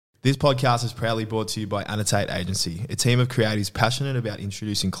This podcast is proudly brought to you by Annotate Agency, a team of creatives passionate about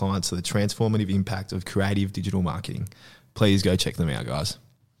introducing clients to the transformative impact of creative digital marketing. Please go check them out, guys.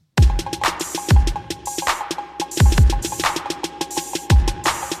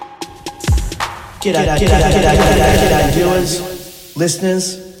 G'day, viewers,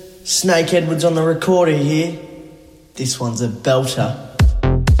 listeners. Snake Edwards on the recorder here. This one's a belter.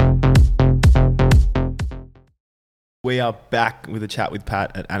 We are back with a chat with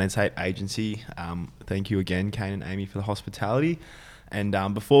Pat at Annotate Agency. Thank you again, Kane and Amy, for the hospitality. And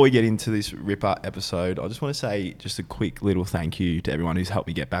before we get into this ripper episode, I just want to say just a quick little thank you to everyone who's helped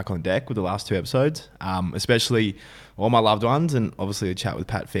me get back on deck with the last two episodes, especially all my loved ones and obviously a chat with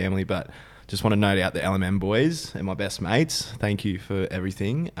Pat family. But just want to note out the LMM boys and my best mates. Thank you for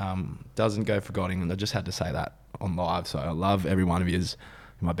everything. Doesn't go forgotten, and I just had to say that on live. So I love every one of you as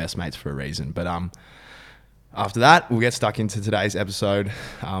my best mates for a reason. But after that, we'll get stuck into today's episode.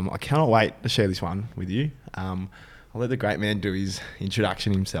 I cannot wait to share this one with you. I'll let the great man do his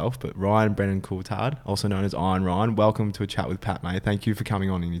introduction himself, but Ryan Brennan Coulthard, also known as Iron Ryan, welcome to a chat with Pat, mate. Thank you for coming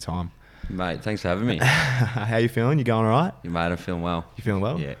on in your time. Mate, thanks for having me. How you feeling? You going all right? Mate, I'm feeling well. You feeling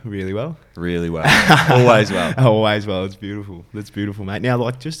well? Yeah. Really well? Really well. Always well. Always well. It's beautiful. That's beautiful, mate.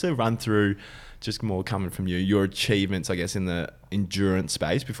 Now, just to run through, just more coming from you, your achievements, I guess, in the endurance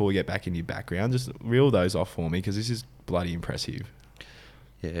space before we get back into your background. Just reel those off for me because this is bloody impressive.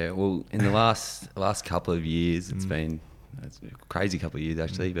 Yeah, well, in the last couple of years, it's a crazy couple of years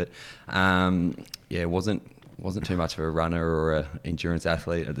actually, but wasn't too much of a runner or a endurance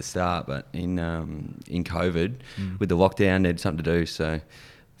athlete at the start, but in COVID with the lockdown, they had something to do, so I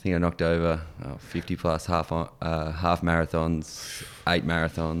think I knocked over 50 plus half marathons, 8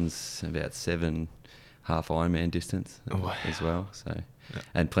 marathons, about 7 half Ironman distance as well. So,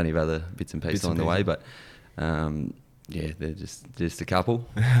 and plenty of other bits and pieces along the way, but they're just a couple.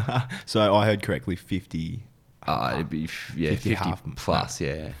 So I heard correctly, 50. It'd be 50 half plus.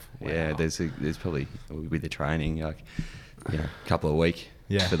 Yeah, wow. Yeah. There's probably with the training a couple of weeks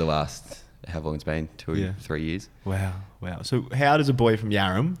for the last. How long it's been? 3 years. Wow. So how does a boy from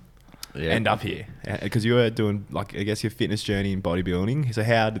Yarram end up here? Because you were doing, I guess, your fitness journey in bodybuilding. So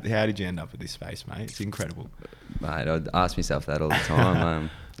how did you end up at this space, mate? It's incredible. Mate, I ask myself that all the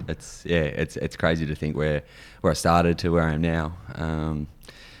time. It's crazy to think where I started to where I am now.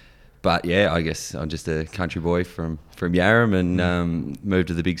 But yeah, I guess I'm just a country boy from Yarram and moved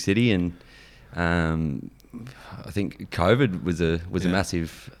to the big city, and I think COVID was a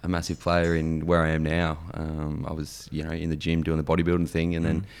massive player in where I am now. I was in the gym doing the bodybuilding thing, and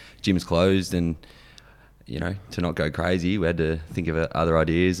then gyms closed, and to not go crazy, we had to think of other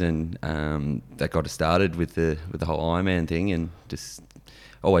ideas, and that got us started with the whole Ironman thing, and just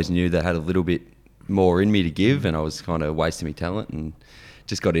always knew that I had a little bit more in me to give, and I was kind of wasting my talent, and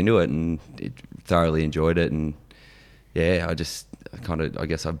just got into it and thoroughly enjoyed it, and I guess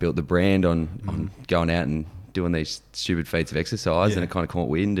I built the brand on going out and doing these stupid feats of exercise, and it kind of caught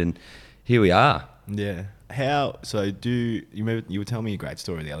wind, and here we are. Yeah. You were telling me a great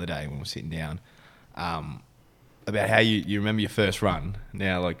story the other day when we were sitting down about how you remember your first run.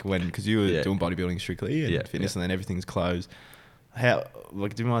 Now, because you were doing bodybuilding strictly and fitness, and then everything's closed. Do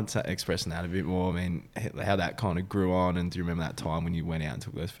you mind expressing that a bit more? I mean, how that kind of grew on, and do you remember that time when you went out and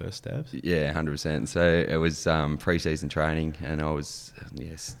took those first steps? Yeah, 100%. So it was pre-season training, and I was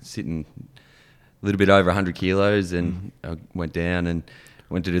sitting a little bit over 100 kilos, and I went down and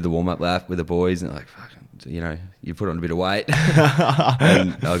went to do the warm-up lap with the boys, and you put on a bit of weight.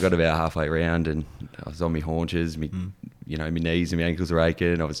 And I got about halfway around, and I was on my haunches, my knees and my ankles were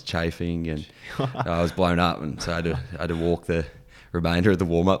aching, I was chafing, and I was blown up, and so I had to walk the remainder of the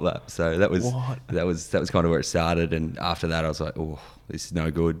warm-up lap. So that was kind of where it started, and after that I was like, oh, this is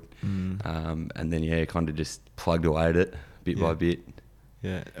no good. And then kind of just plugged away at it bit by bit.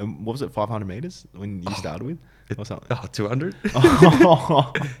 Yeah. And what was it, 500 meters when you started with? Or something? 200.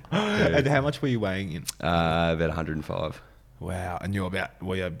 And how much were you weighing in? About 105. Wow. And you're about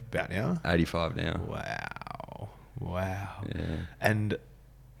now? 85 now. Wow. Yeah. And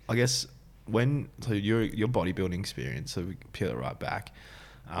I guess your bodybuilding experience, so we peel it right back.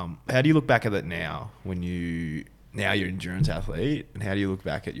 How do you look back at it now when you're an endurance athlete, and how do you look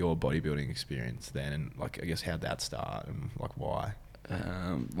back at your bodybuilding experience then, and I guess how'd that start and why?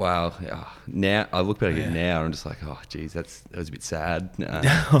 Now I look back at it now and I'm just like, oh geez, that was a bit sad.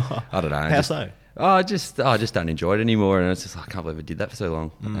 I don't know. How so? I just don't enjoy it anymore, and it's just like, I can't believe I did that for so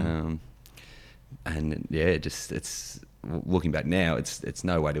long. It's looking back now, it's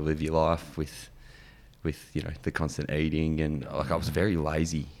no way to live your life with the constant eating, and I was very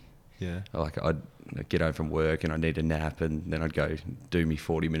lazy Yeah. Like I'd get home from work and I need a nap, and then I'd go do me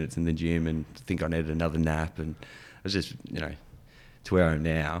 40 minutes in the gym and think I needed another nap, and it was just, you know, to where I am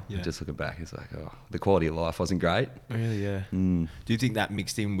now. Yeah. Just looking back, it's like, oh, the quality of life wasn't great. Really, yeah. Mm. Do you think that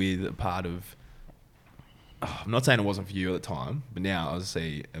mixed in with a part of... I'm not saying it wasn't for you at the time, but now I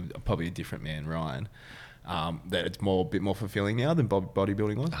see probably a different man, Ryan, that it's a bit more fulfilling now than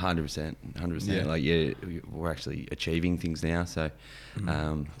bodybuilding was? 100%. Yeah. Like, yeah, we're actually achieving things now. So,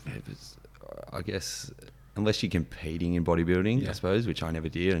 it was, I guess, unless you're competing in bodybuilding, I suppose, which I never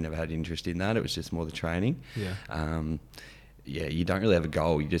did. I never had interest in that. It was just more the training. Yeah. Yeah, you don't really have a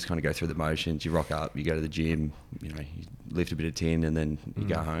goal. You just kind of go through the motions. You rock up, you go to the gym, you know, you lift a bit of tin, and then you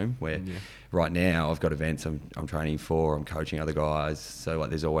go home. Where right now I've got events I'm training for, I'm coaching other guys. So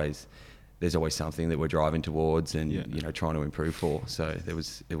like there's always something that we're driving towards and you know, trying to improve for. So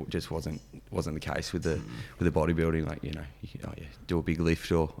it just wasn't the case with the bodybuilding. Like, you know, do a big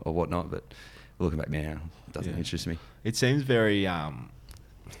lift or whatnot. But looking back now, it doesn't interest me. It seems very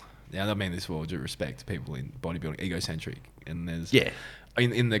now I mean this with all due respect to people in bodybuilding, egocentric, and there's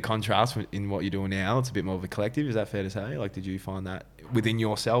in the contrast in what you're doing now, it's a bit more of a collective. Is that fair to say? Like, did you find that within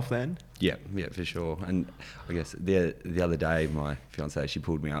yourself then? Yeah, for sure. And I guess the other day, my fiancée, she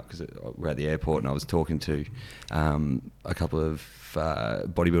pulled me up because we're at the airport and I was talking to a couple of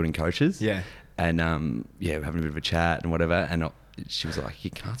bodybuilding coaches. Yeah. And we're having a bit of a chat and whatever. And she was like,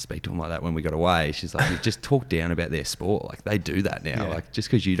 you can't speak to them like that when we got away. She's like, you just talk down about their sport. Like, they do that now. Yeah. Like, just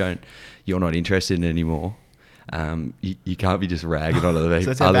because you're not interested in it anymore, you can't be just ragging on other people. So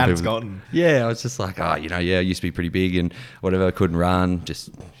that's how bad it's gotten. Yeah, I was just like, I used to be pretty big and whatever, I couldn't run, just,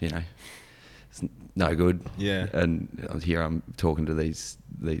 you know, it's no good. Yeah. And I'm talking to these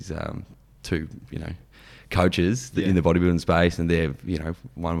two, you know, coaches in the bodybuilding space, and they're, you know,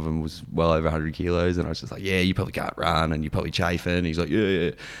 one of them was well over 100 kilos, and I was just like, you probably can't run and you're probably chafing. And he's like,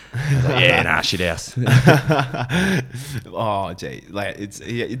 I was like, nah, shit house. Oh, gee, like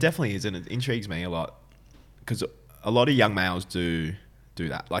it definitely is, and it intrigues me a lot because a lot of young males do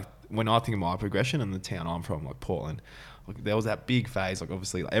that. Like, when I think of my progression in the town I'm from, like Portland, like, there was that big phase. Like,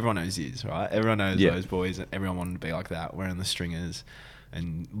 obviously, like, everyone knows Iz, right? Everyone knows those boys, and everyone wanted to be like that, wearing the stringers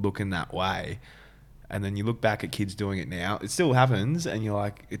and looking that way. And then you look back at kids doing it now, it still happens, and you're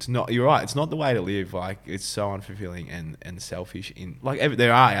like, you're right, it's not the way to live. Like, it's so unfulfilling and selfish in, like,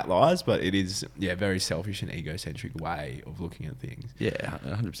 there are outliers, but it is, very selfish and egocentric way of looking at things. Yeah,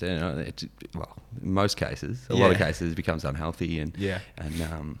 100%. Well, in most cases, a lot of cases, it becomes unhealthy, and like,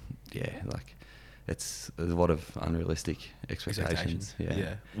 there's a lot of unrealistic expectations.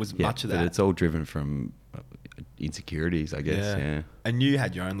 Was much of that. But it's all driven from insecurities, I guess. Yeah. And you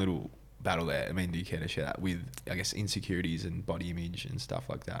had your own little battle there. I mean, do you care to share that with, I guess, insecurities and body image and stuff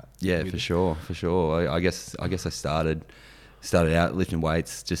like that? Yeah, for sure. I guess I started out lifting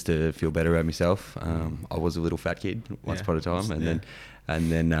weights just to feel better about myself. I was a little fat kid once upon a time,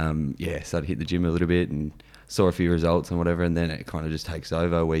 and then started hitting the gym a little bit and saw a few results and whatever, and then it kind of just takes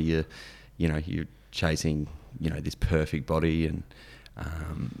over where you're chasing, this perfect body, and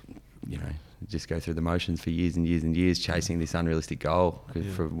just go through the motions for years and years and years, chasing this unrealistic goal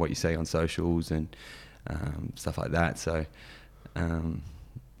from what you see on socials and stuff like that. So, that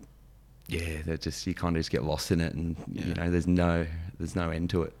just, you kind of just get lost in it, and there's no end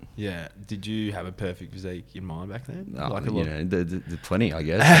to it. Yeah. Did you have a perfect physique in mind back then? The plenty, I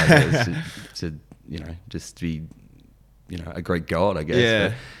guess. to just be, a Greek god, I guess. Yeah.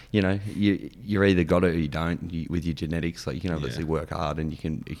 But, you're either got it or you don't. With your genetics, like, you can obviously work hard and you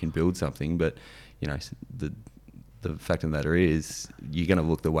can build something, but the fact of the matter is, you're going to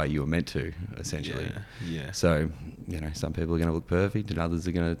look the way you were meant to, essentially. Yeah. So, some people are going to look perfect, and others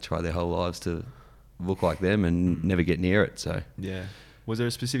are going to try their whole lives to look like them and never get near it. So, yeah. Was there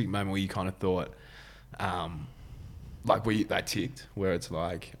a specific moment where you kind of thought, like, that ticked, where it's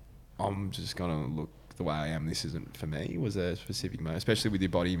like, I'm just going to look the way I am, this isn't for me? Was there a specific moment, especially with your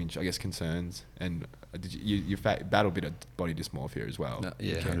body image, I guess, concerns, and did you battle a bit of body dysmorphia as well?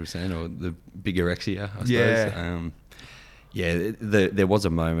 100%, or the bigorexia, I suppose. There was a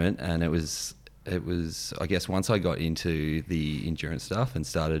moment, and it was I guess once I got into the endurance stuff and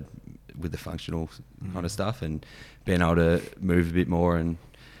started with the functional kind of stuff and being able to move a bit more, and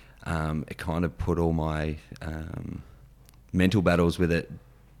it kind of put all my mental battles with it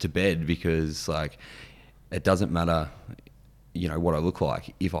to bed, because, like, it doesn't matter, what I look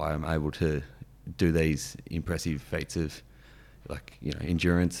like if I am able to do these impressive feats of, like,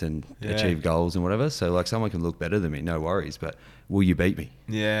 endurance and achieve goals and whatever. So, like, someone can look better than me, no worries, but will you beat me?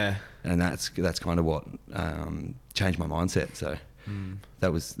 Yeah. And that's kind of what changed my mindset. So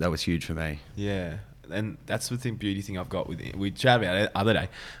that was huge for me. Yeah. And that's the beauty thing I've got with it. We chatted about it the other day.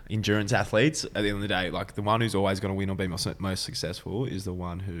 Endurance athletes, at the end of the day, like the one who's always going to win or be most successful is the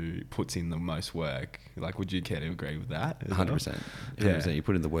one who puts in the most work. Like, would you care to agree with that? 100%. 100%. You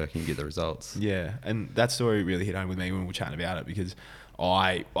put in the work and you get the results. Yeah, and that story really hit home with me when we were chatting about it, because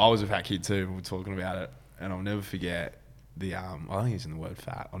I was a fat kid too. We were talking about it, and I'll never forget the I think it's in the word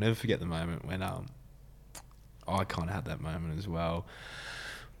fat. I'll never forget the moment when I kind of had that moment as well,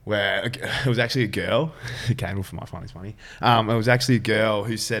 where it was actually a girl. Candle for my phone is funny. It was actually a girl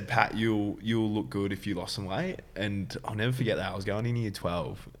who said, "Pat, you'll look good if you lost some weight." And I'll never forget that. I was going in year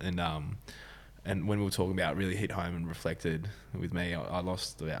 12, and when we were talking about it, really hit home and reflected with me. I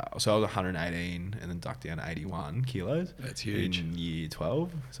lost so I was 118 and then ducked down to 81 kilos. That's huge. In year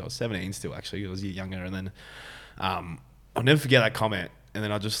 12. So I was 17 still, actually. I was a year younger. And then I'll never forget that comment. And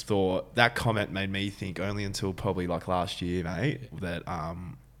then I just thought, that comment made me think only until probably like last year, mate, that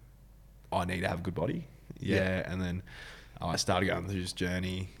I need to have a good body. Yeah. And then I started going through this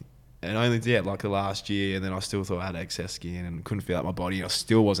journey. And only like the last year, and then I still thought I had excess skin and couldn't feel out my body. I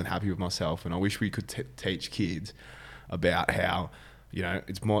still wasn't happy with myself, and I wish we could teach kids about how, you know,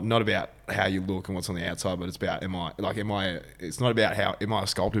 it's more not about how you look and what's on the outside, but it's about it's not about how am I a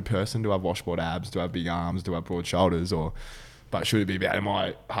sculpted person? Do I have washboard abs? Do I have big arms? Do I have broad shoulders? But should it be about, am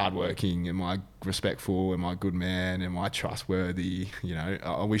I hardworking? Am I respectful? Am I a good man? Am I trustworthy? You know,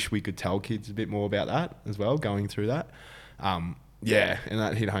 I wish we could tell kids a bit more about that as well, going through that. Yeah, and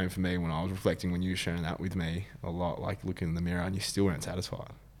that hit home for me when I was reflecting, when you were sharing that with me a lot, like looking in the mirror and you still weren't satisfied.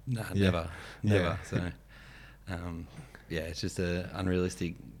 No, never. So, it's just a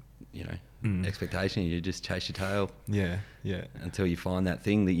unrealistic, expectation. You just chase your tail. Yeah. Until you find that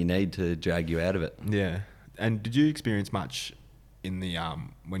thing that you need to drag you out of it. Yeah. And did you experience much in the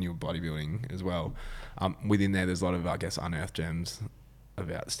when you were bodybuilding as well? Within there's a lot of, I guess, unearthed gems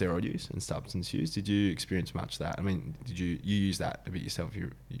about steroid use and substance use. Did you experience much of that? I mean, did you use that a bit yourself?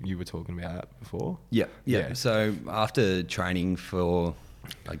 You were talking about that before? Yeah. So after training for,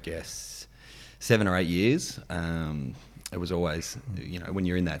 I guess, 7 or 8 years, it was always, when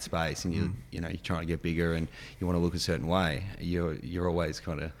you're in that space and you're trying to get bigger and you want to look a certain way, you're always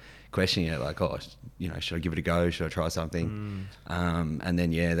kind of questioning it, like, should I give it a go? Should I try something? And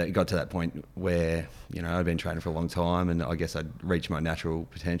then, that got to that point where, I'd been training for a long time and I guess I'd reached my natural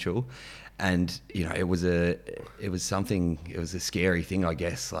potential. And, it was a scary thing, I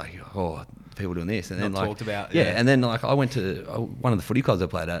guess, like, people doing this. And then talked about. Yeah. And then I went to one of the footy clubs I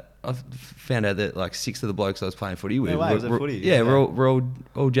played at. I found out that like 6 of the blokes I was playing footy with, we're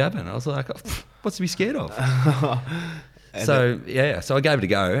all jabbing. I was like, what's to be scared of? So I gave it a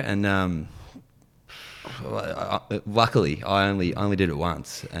go, and luckily I only did it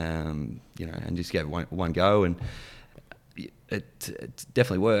once, and just gave it one go, and it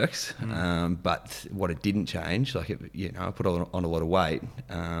definitely works. But what it didn't change, I put on a lot of weight,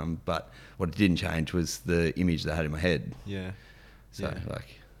 but what it didn't change was the image that I had in my head. Yeah. So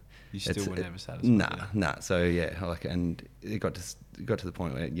you still were never satisfied. Nah. So and it got to the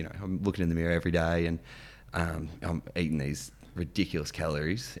point where I'm looking in the mirror every day and. I'm eating these ridiculous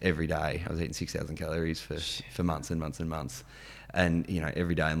calories every day. I was eating 6,000 calories for months and months and months. And,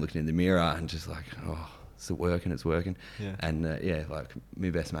 every day I'm looking in the mirror and just like, it's working. Yeah. And, like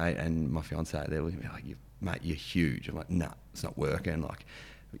my best mate and my fiance, they're looking at me like, mate, you're huge. I'm like, nah, it's not working. Like,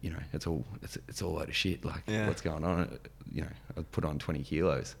 it's all a load of shit. Like, what's going on? I put on 20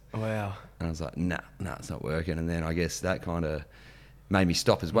 kilos. Wow. And I was like, nah, it's not working. And then I guess that kind of made me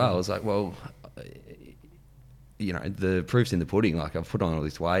stop as well. I was like, well... the proof's in the pudding. Like, I've put on all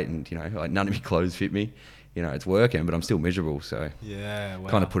this weight and, none of my clothes fit me. It's working, but I'm still miserable. So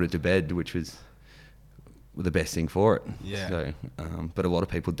kind of put it to bed, which was the best thing for it. Yeah. So, but a lot of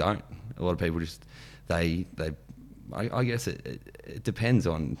people don't. A lot of people just, I guess it depends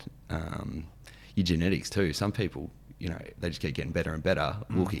on your genetics too. Some people, they just keep getting better and better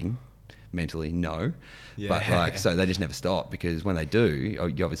looking. Mentally, no. But so they just never stop, because when they do, you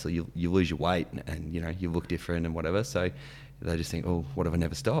obviously you lose your weight and you look different and whatever. So they just think, what if I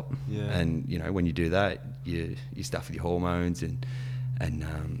never stop? Yeah. And when you do that, you stuff with your hormones and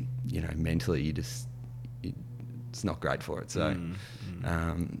mentally it's not great for it. So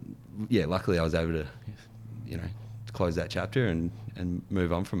luckily I was able to close that chapter and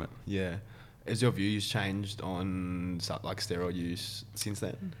move on from it. Yeah. Has your views changed on like steroid use since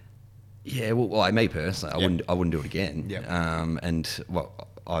then? Yeah, well, me personally, I wouldn't do it again. Yep. And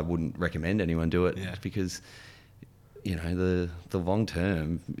I wouldn't recommend anyone do it because, the long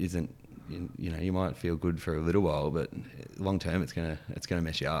term isn't you might feel good for a little while, but long term it's gonna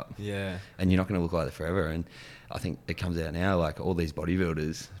mess you up. Yeah. And you're not gonna look like that forever. And I think it comes out now, like all these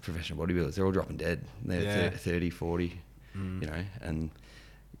bodybuilders, professional bodybuilders, they're all dropping dead. They're 30, 40, you know, and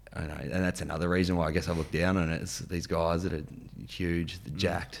I know, and that's another reason why I guess I look down on it. It's these guys that are huge,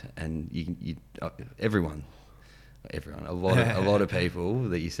 jacked, and everyone, a lot of people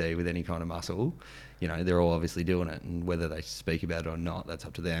that you see with any kind of muscle, you know, they're all obviously doing it, and whether they speak about it or not, that's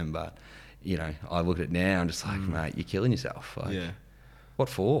up to them. But you know, I look at it now, I'm just like, mate, you're killing yourself. Like, what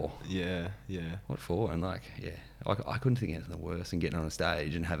for? Yeah. What for? And like, I couldn't think of anything worse than getting on a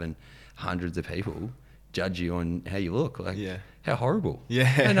stage and having hundreds of people judge you on how you look. Like, how horrible.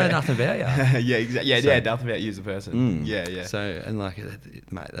 Yeah. They know nothing about you. Yeah, exactly. Yeah, nothing about you as a person. Yeah. So, and like,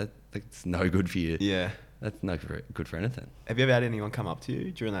 mate, that's no good for you. Yeah. That's no good for anything. Have you ever had anyone come up to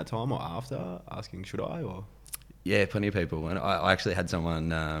you during that time or after asking, should I, or? Yeah, plenty of people. And I actually had someone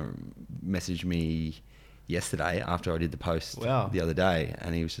message me yesterday after I did the post the other day,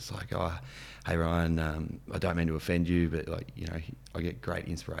 and he was just like, "Oh, hey Ryan, I don't mean to offend you, but like, you know, I get great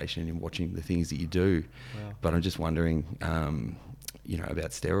inspiration in watching the things that you do, but I'm just wondering, you know,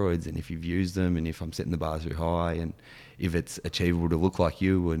 about steroids and if you've used them and if I'm setting the bar too high and if it's achievable to look like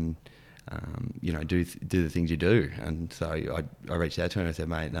you and you know, do the things you do." And so I reached out to him and I said,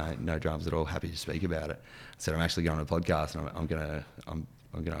 "Mate, no dramas at all. Happy to speak about it." I said, "I'm actually going on a podcast and I'm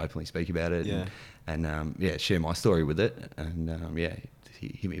gonna openly speak about it and share my story with it." And he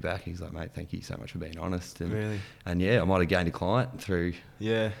hit me back. He's like, "Mate, thank you so much for being honest." And, really? And I might have gained a client through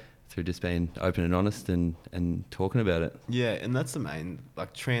just being open and honest and talking about it. Yeah, and that's the main,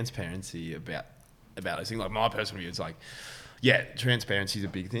 like, transparency about this thing. Like, my personal view, it's like, transparency is a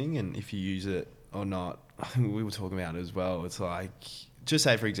big thing, and if you use it or not, I think we were talking about it as well. It's like, just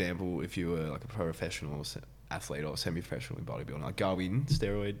say for example, if you were like a professional athlete or semi-professional in bodybuilding, like, go in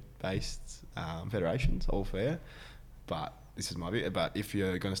steroid-based federations, all fair, but this is my bit. But if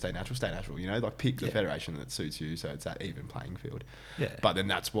you're going to stay natural. You know, like, pick the federation that suits you, so it's that even playing field. Yeah. But then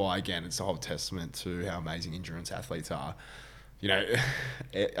that's why, again, it's a whole testament to how amazing endurance athletes are. You know,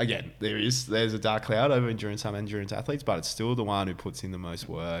 again, there's a dark cloud over some endurance athletes, but it's still the one who puts in the most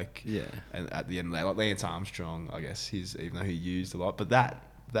work. Yeah. And at the end, like Lance Armstrong, I guess, even though he used a lot, but that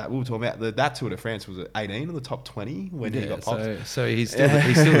we were talking about, that Tour de France was at 18 in the top 20 when he got popped. So he's still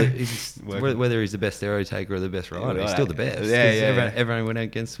whether he's the best steroid taker or the best rider, he's still the best. Everyone went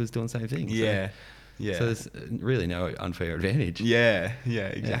against was doing the same thing. Yeah. So there's really no unfair advantage. Yeah,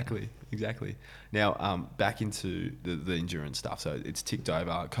 exactly. Now, back into the endurance stuff. So it's ticked over,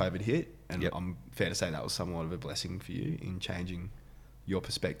 COVID hit, and I'm fair to say that was somewhat of a blessing for you in changing your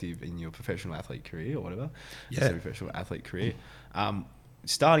perspective in your professional athlete career or whatever, semi-professional athlete career.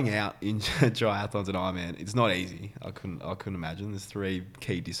 Starting out in triathlons and Ironman, it's not easy. I couldn't imagine. There's 3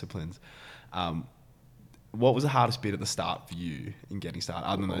 key disciplines. What was the hardest bit at the start for you in getting started,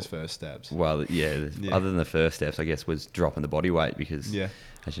 other than those first steps? Well, other than the first steps, I guess, was dropping the body weight because,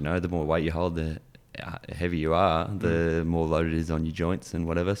 as you know, the more weight you hold, the heavier you are, the more loaded it is on your joints and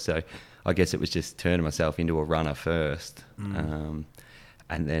whatever. So I guess it was just turning myself into a runner first. And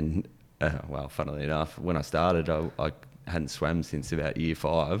then, funnily enough, when I started, I hadn't swam since about year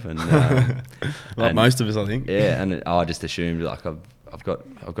 5. And most of us, I think. Yeah, and I just assumed, like, I've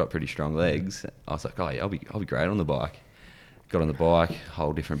got pretty strong legs. I was like, I'll be great on the bike. Got on the bike,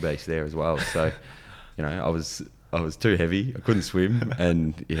 whole different beast there as well. So, you know, I was too heavy. I couldn't swim,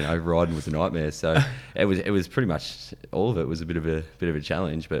 and you know, riding was a nightmare. So it was pretty much all of it was a bit of a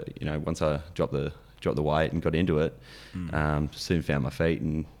challenge. But you know, once I dropped the weight and got into it, soon found my feet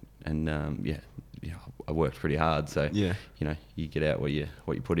and I worked pretty hard. So you know, you get out what you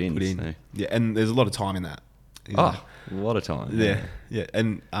put in. So. Yeah, and there's a lot of time in that. A lot of time. Yeah.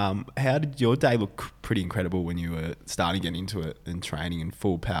 And how did your day look? Pretty incredible when you were starting getting into it and training in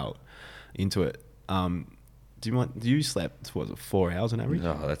full pelt into it. Do you slept, 4 hours on average?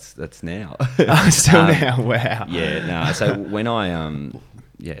 Oh, that's now. Still now, wow. Yeah, no. So when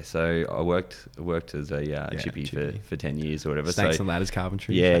so I worked as a chippy for 10 years or whatever. Snakes and Ladders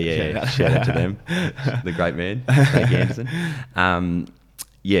Carpentry. Yeah. Shout out to them, the great man, Snake Anderson.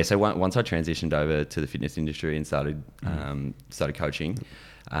 So once I transitioned over to the fitness industry and started coaching,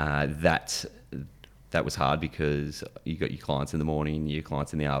 that was hard because you got your clients in the morning, your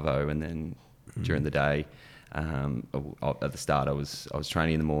clients in the arvo, and then during the day. At the start, I was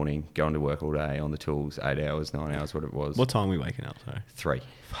training in the morning, going to work all day on the tools, 8 hours, 9 hours, what it was. What time were we waking up? Sorry,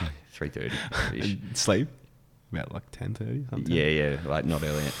 3:30. Sleep about like 10:30 something. Yeah, like not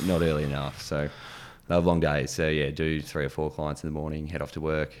early enough. So they have long days. So do 3 or 4 clients in the morning, head off to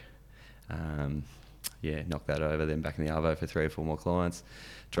work. knock that over, then back in the arvo for 3 or 4 more clients,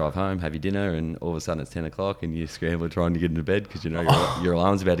 drive home, have your dinner, and all of a sudden it's 10 o'clock and you scramble trying to get into bed because you know your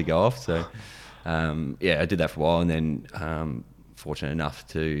alarm's about to go off. So, I did that for a while, and then fortunate enough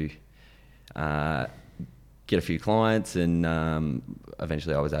to get a few clients, and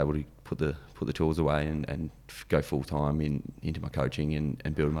eventually I was able to put the tools away and go full time into my coaching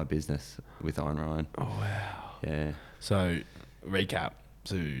and build my business with Iron Ryan. Oh wow! Yeah. So recap: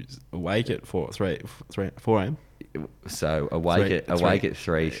 so awake at 4 a.m. So awake at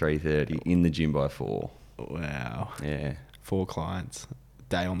 3:30 in the gym by 4. Wow. Yeah. 4 clients,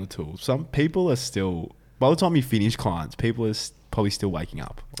 day on the tools. Some people are still, by the time you finish clients, people are probably still waking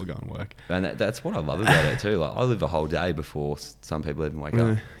up or going to work. And that's what I love about it too. Like I live a whole day before some people even wake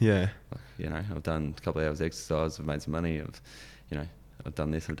up. Yeah. Like, you know, I've done a couple of hours exercise, I've made some money, I've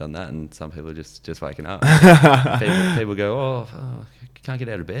done this, I've done that, and some people are just waking up. people go, oh, can't get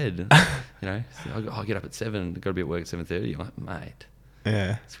out of bed. You know, so I'll get up at 7, got to be at work at 7:30. I'm like, mate,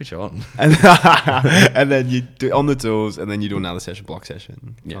 yeah, switch on. And then you do on the tools, and then you do another session, block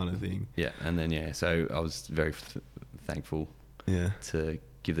session kind of thing. Yeah, and then so I was very thankful to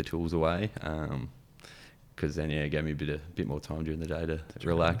give the tools away, because then it gave me a bit more time during the day to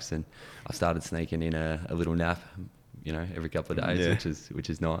relax, and I started sneaking in a little nap, you know, every couple of days, which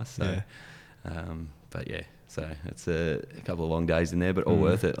is nice. So, but yeah, so it's a couple of long days in there, but all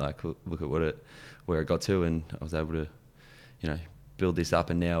worth it. Like look at where it got to, and I was able to, you know, build this up,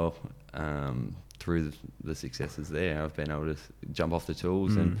 and now through the successes there, I've been able to jump off the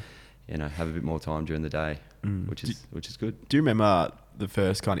tools and, you know, have a bit more time during the day, which is good. Do you remember the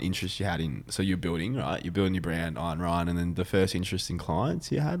first kind of interest you had in? So you're building, right? You're building your brand, Iron Ryan, and then the first interest in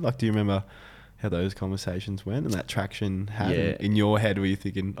clients you had. Like, do you remember how those conversations went and that traction had in your head? Were you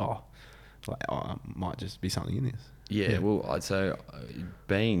thinking, might just be something in this? Yeah, well, I'd say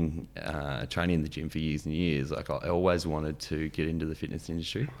being training in the gym for years and years, like I always wanted to get into the fitness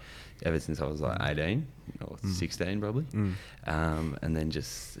industry ever since I was like 18 or 16 probably. And then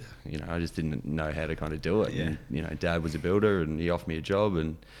just, you know, I just didn't know how to kind of do it. Yeah. And, you know, Dad was a builder and he offered me a job,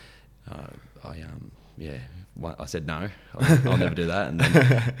 and I said no, I'll never do that.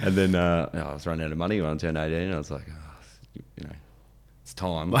 And then I was running out of money when I turned 18, and I was like, you know, it's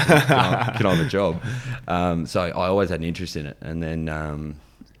time. Can I have a job? So I always had an interest in it. And then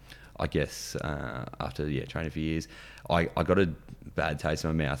I guess after training for years, I got a bad taste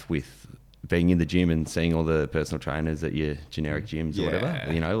in my mouth with being in the gym and seeing all the personal trainers at your generic gyms or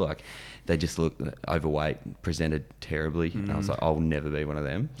whatever. You know, like they just look overweight, presented terribly. And I was like, I'll never be one of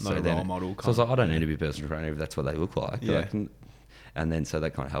them. Not a role model. So I was like, I don't need to be a personal trainer if that's what they look like. Yeah. And then so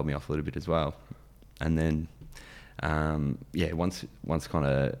that kind of held me off a little bit as well. And then once kind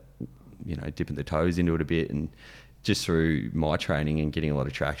of, you know, dipping the toes into it a bit, and just through my training and getting a lot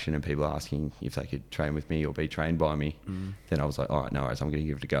of traction and people asking if they could train with me or be trained by me, then I was like, all right, no worries, I'm going to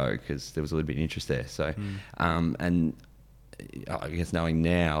give it a go, because there was a little bit of interest there. So, and I guess knowing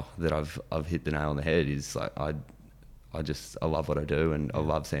now that I've hit the nail on the head is like, I love what I do, and I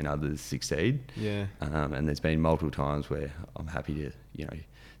love seeing others succeed. Yeah. And there's been multiple times where I'm happy to, you know,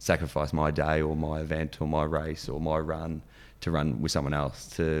 sacrifice my day or my event or my race or my run to run with someone else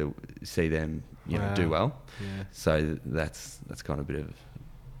to see them, you know, do well. Yeah. So that's kind of a bit of,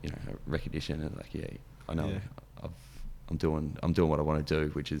 you know, recognition, and like, I know I'm doing what I want to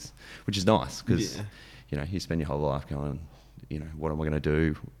do, which is nice, because you know, you spend your whole life going, you know, what am I going to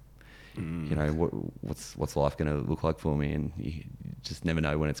do? You know, what's life going to look like for me, and you just never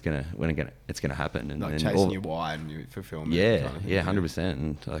know when it's gonna happen. And like then chasing your why and your fulfillment. 100%.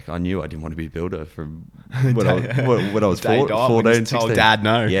 And like, I knew I didn't want to be a builder from when I was 14, 16. Told Dad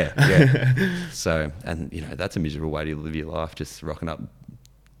no. Yeah. So, and you know, that's a miserable way to live your life, just rocking up,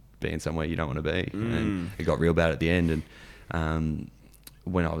 being somewhere you don't want to be. And it got real bad at the end. And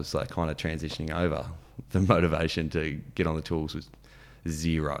when I was like kind of transitioning over, the motivation to get on the tools was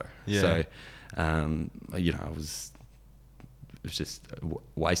zero. So, you know, it was just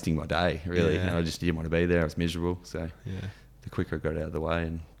wasting my day, really. And I just didn't want to be there. I was miserable. So the quicker I got out of the way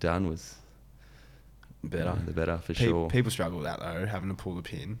and done was better. The better, for sure. People struggle with that though, having to pull the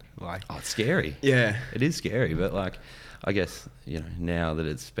pin. Like, it's scary. Yeah, it is scary. But like, I guess, you know, now that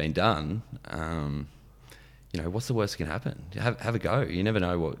it's been done, you know, what's the worst that can happen? Have a go. You never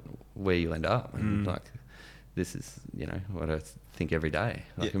know where you'll end up. And like, this is, you know, what I think every day.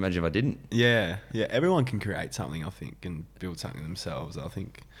 Like, imagine if I didn't. Yeah. Everyone can create something, I think, and build something themselves. I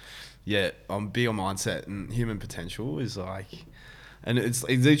think, I'm big on mindset, and human potential is like, And it's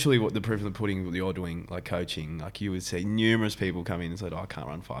literally what the proof of the pudding, what you're doing, like coaching. Like you would see numerous people come in and say, "Oh, I can't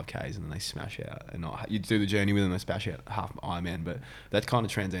run 5Ks," and then they smash out. And you do the journey with them, they smash out half Ironman. But that kind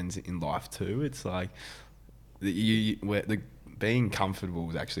of transcends in life too. It's like being comfortable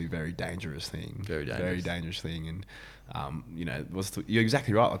is actually a very dangerous thing. Very dangerous thing. And you know, you're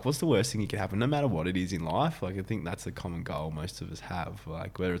exactly right. Like, what's the worst thing that could happen? No matter what it is in life, like I think that's the common goal most of us have.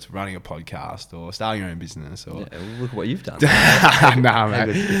 Like whether it's running a podcast or starting your own business, or look at what you've done. Nah,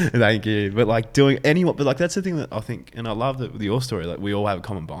 mate. Thank you. But like but like that's the thing that I think, and I love that with your story. Like we all have a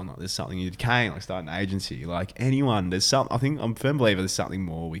common bond. Like there's something you can, like starting an agency. Like anyone, there's something. I think I'm a firm believer there's something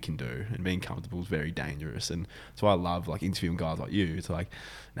more we can do, and being comfortable is very dangerous. And that's why I love like interviewing guys like you. It's like,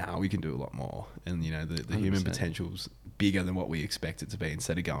 we can do a lot more, and you know the human potential's bigger than what we expect it to be,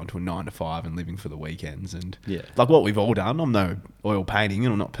 instead of going to a 9 to 5 and living for the weekends and like what we've all done. I'm no oil painting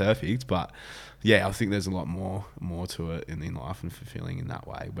and I'm not perfect, but I think there's a lot more to it in life and fulfilling in that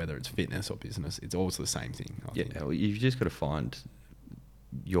way, whether it's fitness or business. It's always the same thing. I think. Well, you've just got to find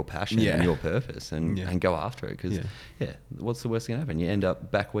your passion and your purpose and go after it, because what's the worst thing to happen? You end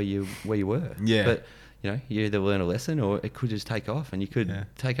up back where you were. But you know, you either learn a lesson or it could just take off and you could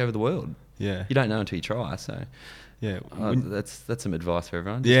take over the world. You don't know until you try. So that's some advice for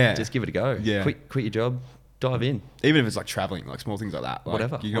everyone. Just give it a go. Quit your job, dive in. Even if it's like traveling, like small things like that. Like,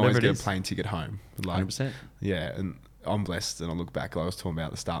 whatever. You can always get a plane ticket home. Like, 100%. Yeah, and I'm blessed, and I look back, like I was talking about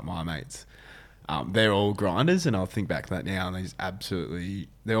at the start, my mates, they're all grinders, and I'll think back to that now, and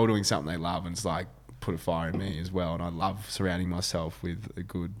they're all doing something they love, and it's like put a fire in me as well. And I love surrounding myself with a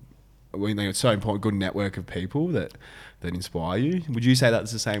good, it's so important, good network of people that inspire you. Would you say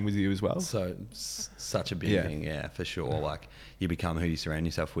that's the same with you as well? So such a big thing, for sure. Like you become who you surround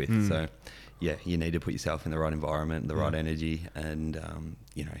yourself with. So you need to put yourself in the right environment, the right energy, and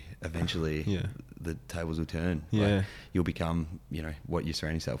you know, eventually the tables will turn. Like, you'll become, you know, what you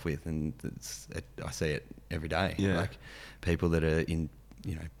surround yourself with, and I see it every day. Like people that are in,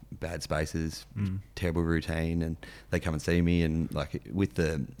 you know, bad spaces, terrible routine, and they come and see me, and like with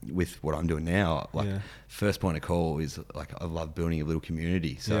what I'm doing now, like first point of call is like I love building a little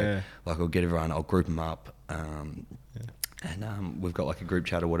community. So like I'll get everyone, I'll group them up, and we've got like a group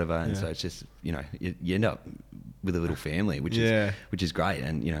chat or whatever, and so it's just, you know, you end up with a little family, which is great,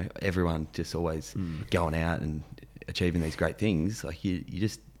 and you know, everyone just always going out and achieving these great things. Like you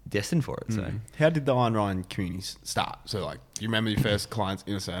just destined for it. So how did the Iron Ryan community start? So like, you remember your first clients,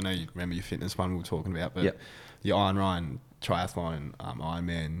 you know, so I know you remember your fitness one we were talking about, but the Iron Ryan triathlon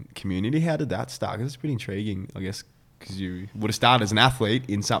Ironman community, how did that start? Because it's pretty intriguing, I guess, because you would have started as an athlete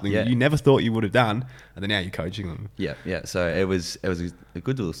in something that you never thought you would have done, and then now you're coaching them. So it was a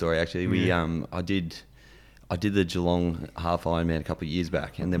good little story actually. We I did the Geelong half Ironman a couple of years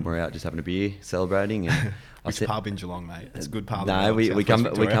back, and then we're out just having a beer celebrating. And Which pub in Geelong, mate? It's a good pub. No, we come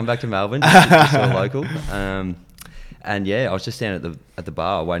back to Melbourne, just to a local. And I was just standing at the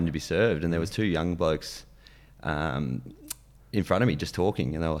bar waiting to be served, and there was two young blokes in front of me just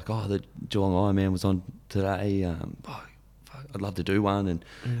talking, and they were like, "Oh, the Geelong Ironman was on today. I'd love to do one," and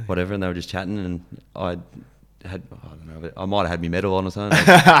whatever. And they were just chatting, and I don't know, I might have had my medal on or something.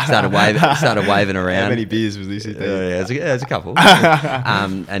 I started waving around. How many beers was this? It's a couple.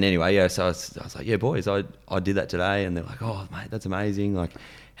 And anyway, so I was like, "Yeah, boys, I did that today," and they're like, "Oh, mate, that's amazing. Like,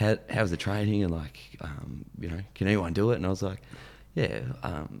 how's the training? And like, you know, can anyone do it?" And I was like, "Yeah,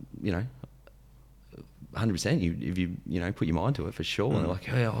 you know, 100%. If you know, put your mind to it, for sure." And they're like,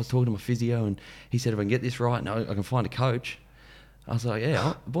 "Yeah, I was talking to my physio, and he said if I can get this right, I can find a coach." I was like,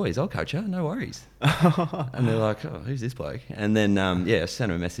 boys, I'll coach her, no worries. And they're like, "Oh, who's this bloke?" And then, I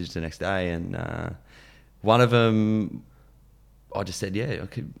sent him a message the next day, and one of them, I just said,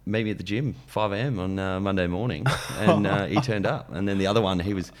 okay, meet me at the gym, 5 a.m. on Monday morning, and he turned up. And then the other one,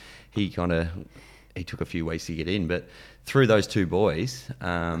 he took a few weeks to get in, but through those two boys,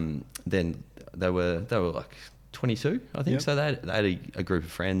 then they were like 22, I think. So they had a group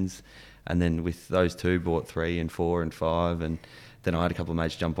of friends, and then with those two, bought 3 and 4 and 5, and then I had a couple of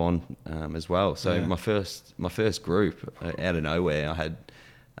mates jump on as well. So my first group, out of nowhere, I had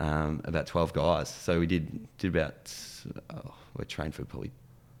about 12 guys. So we did about, we trained for probably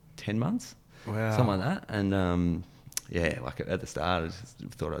 10 months, something like that. And like at the start, I just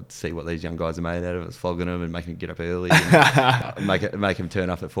thought I'd see what these young guys are made out of. I was flogging them and making them get up early, and make them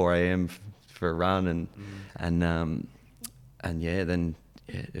turn up at 4 a.m. for a run, then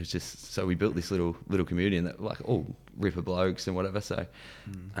it was just, so we built this little community, and that, like, all ripper blokes and whatever. So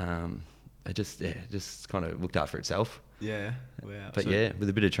it just kind of looked after itself. Yeah, wow. But with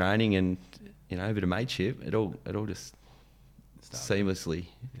a bit of training and, you know, a bit of mateship, it all just seamlessly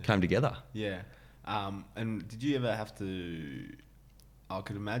came together. Yeah. And did you ever have to I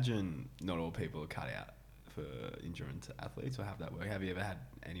could imagine not all people are cut out for endurance athletes or have that work. Have you ever had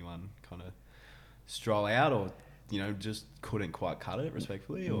anyone kind of stroll out or, just couldn't quite cut it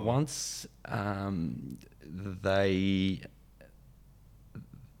respectfully? Or? Once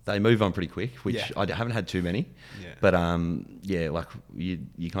they move on pretty quick, which I haven't had too many. Yeah. But like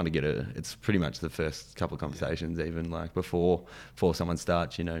you kind of get it's pretty much the first couple of conversations, even like before someone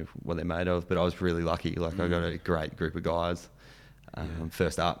starts, what they're made of. But I was really lucky. Like I got a great group of guys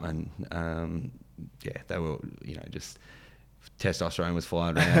first up, and they were, just testosterone was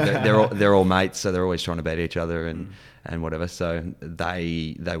flying around. they're all mates, so they're always trying to beat each other and whatever. So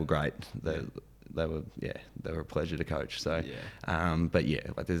they were great. They were a pleasure to coach. So, but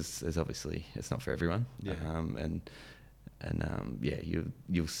like there's obviously it's not for everyone. Yeah.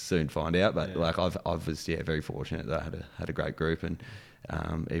 You'll soon find out. But like I was very fortunate that I had a great group, and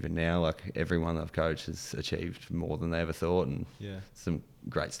even now like everyone I've coached has achieved more than they ever thought, and some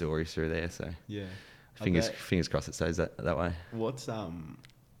great stories through there. So fingers crossed it stays that way. What's so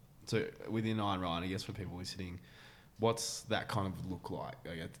within Iron Ryan, I guess for people listening, what's that kind of look like,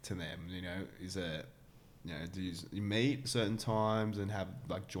 I guess, to them? Is it, do you meet certain times and have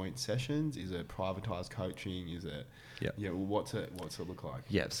like joint sessions? Is it privatized coaching? Is it, what's it look like?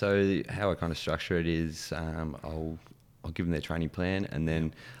 Yeah. So how I kind of structure it is, I'll give them their training plan, and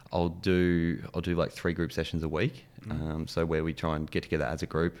then I'll do like 3 group sessions a week. So where we try and get together as a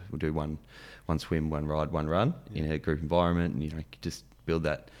group, we'll do one swim, one ride, one run in a group environment, and just build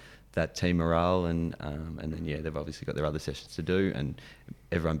that team morale, and then they've obviously got their other sessions to do, and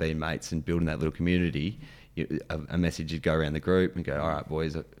everyone being mates and building that little community. A message would go around the group and go, all right,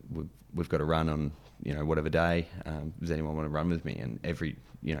 boys, we've got to run on whatever day. Does anyone want to run with me? And every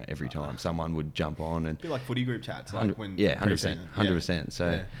time someone would jump on, and be like footy group chats, like when 100%.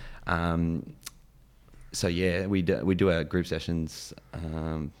 So we do our group sessions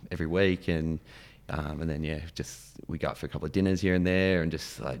every week, and then we go out for a couple of dinners here and there, and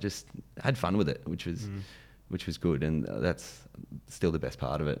just had fun with it, which was good, and that's still the best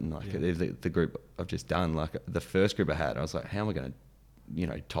part of it. And like the group I've just done, like the first group I had, I was like, how am I going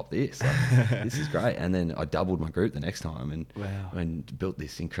to top this? Like, this is great. And then I doubled my group the next time, and built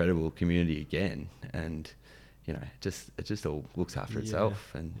this incredible community again, and it just all looks after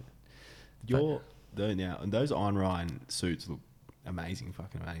itself. And now, and those Iron Ryan suits look amazing,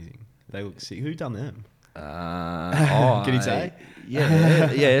 fucking amazing. They look sick. Who done them? Can you say?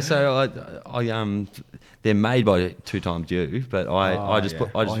 Yeah. So I they're made by 2 Times You, but I just put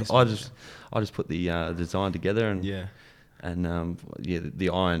the design together, and the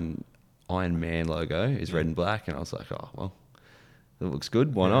Iron Man logo is red and black, and I was like, oh well, it looks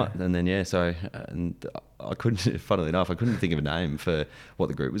good. Why not? And then and I couldn't. Funnily enough, I couldn't think of a name for what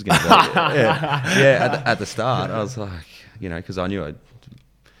the group was going to be. At the start, I was like, because I knew I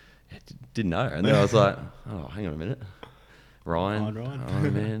didn't know, and then I was like, oh, hang on a minute, Ryan.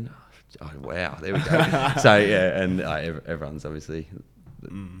 Oh man, oh wow, there we go. So and everyone's obviously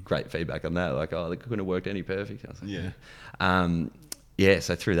great feedback on that. Like, oh, they couldn't have worked any perfect. I was like,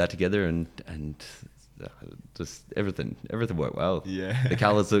 so threw that together, and just everything worked well. Yeah, the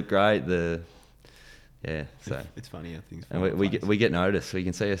colours look great. So it's funny how things. And we get noticed. We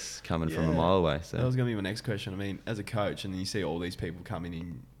can see us coming from a mile away. So that was going to be my next question. I mean, as a coach, and then you see all these people coming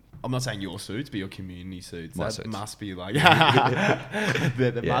in. I'm not saying your suits, but your community suits. Suits. Must be like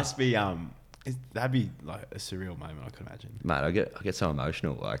that must be that'd be like a surreal moment, I could imagine. Mate, I get so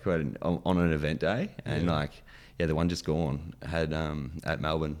emotional like on an event day, and the one just gone had at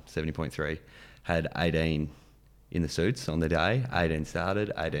Melbourne 70.3 had 18 in the suits on the day. 18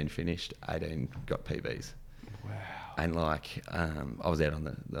 started, 18 finished, 18 got PBs. Wow. And I was out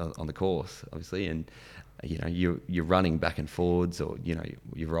on the course obviously, and you're running back and forwards, or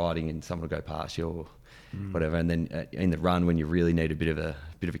you're riding and someone will go past you or whatever, and then in the run when you really need a bit of a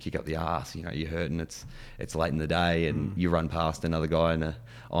kick up the arse, you're hurting, it's late in the day, and you run past another guy in a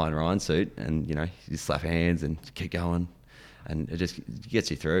Iron Ryan suit, and you slap hands and keep going, and it just gets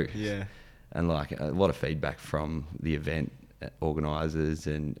you through. And like a lot of feedback from the event organisers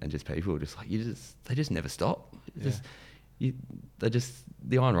and just people, just like they just never stop.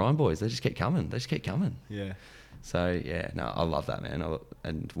 The Iron Ryan boys, they just keep coming. Yeah. So I love that, man.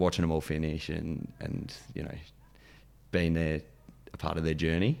 And watching them all finish, and being there, a part of their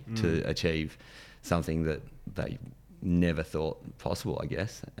journey to achieve something that they never thought possible, I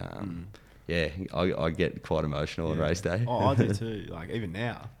guess. I get quite emotional on race day. Oh, I do too. Like even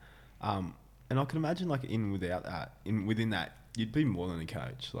now, and I can imagine like within that, you'd be more than a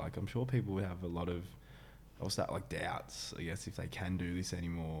coach. Like I'm sure people would have a lot of. Also, like doubts, I guess, if they can do this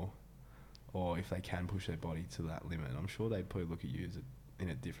anymore, or if they can push their body to that limit. I'm sure they'd probably look at you as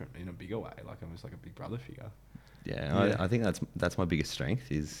in a bigger way, like almost like a big brother figure. Yeah. I think that's my biggest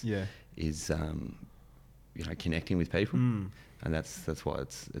strength is connecting with people, and that's why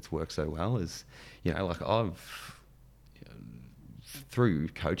it's worked so well. Is like I've through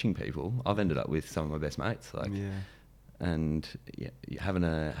coaching people, I've ended up with some of my best mates. And having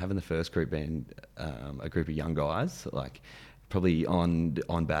the first group being a group of young guys, like probably on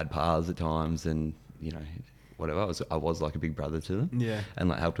bad paths at times, and whatever. I was like a big brother to them, and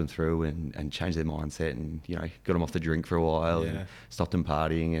like helped them through and changed their mindset, and got them off the drink for a while, and stopped them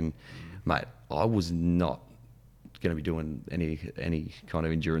partying. And mate, I was not going to be doing any kind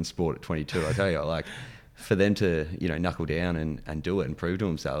of endurance sport at 22. I tell you, like for them to knuckle down and do it and prove to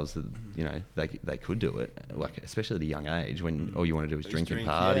themselves that they could do it, like especially at a young age when all you want to do is drink and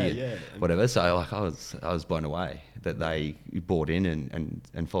party and whatever. So like I was blown away that they bought in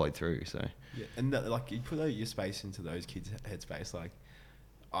and followed through. So and like you put your space into those kids' headspace. Like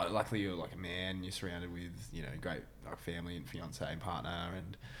luckily you're like a man, you're surrounded with great like family and fiance and partner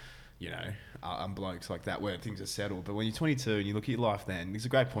and blokes like that where things are settled. But when you're 22 and you look at your life, then it's a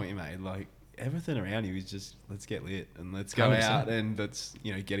great point you made. Like everything around you is just let's get lit and let's go 100%. Out and let's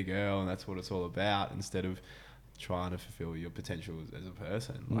get a girl, and that's what it's all about, instead of trying to fulfill your potential as a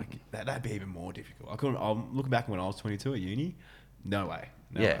person. Like that'd be even more difficult. I'm looking back when I was 22 at uni, no way.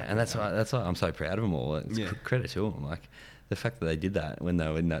 And that's why I'm so proud of them all. It's credit to them. Like the fact that they did that when they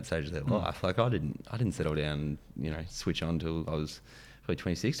were in that stage of their life. Like I didn't settle down and switch on till I was probably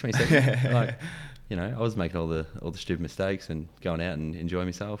 26, 27. Like I was making all the stupid mistakes and going out and enjoying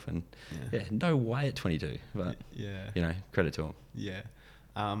myself, and no way at 22. But credit to them. Yeah.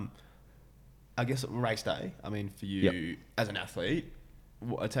 I guess race day. I mean, for you as an athlete,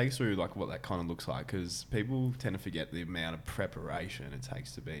 take us through like what that kind of looks like, because people tend to forget the amount of preparation it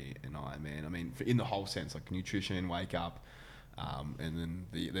takes to be an Ironman. I mean, in the whole sense, like nutrition, wake up, and then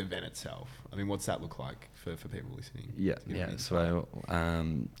the event itself. I mean, what's that look like for people listening? So,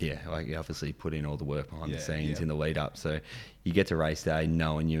 like you obviously put in all the work behind the scenes in the lead up. So you get to race day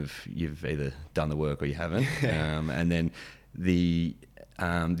knowing you've either done the work or you haven't. And then the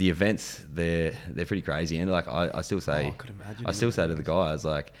events, they're pretty crazy. And like I still say, to the guys,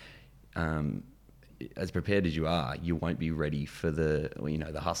 like, as prepared as you are, you won't be ready for the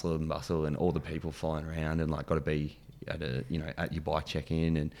hustle and bustle and all the people flying around, and like got to be at your bike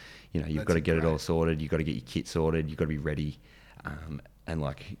check-in, and you've got to get it all sorted. You've got to get your kit sorted. You've got to be ready, and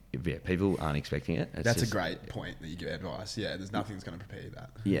like people aren't expecting it. That's a great point that you give advice. There's nothing that's going to prepare you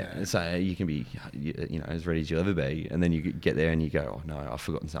that. So you can be as ready as you'll ever be, and then you get there and you go, oh no, I've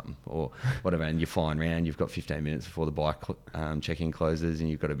forgotten something or whatever, and you're flying around. You've got 15 minutes before the bike check-in closes, and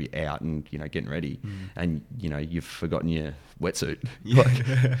you've got to be out and getting ready, and you've forgotten your wetsuit.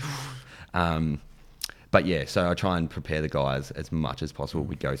 But so I try and prepare the guys as much as possible.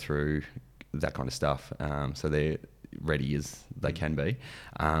 We go through that kind of stuff, so they're ready as they can be.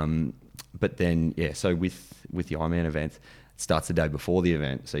 But then, so with the Ironman event, it starts the day before the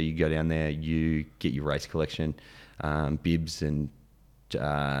event. So you go down there, you get your race collection, bibs and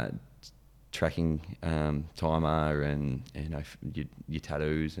tracking timer, and your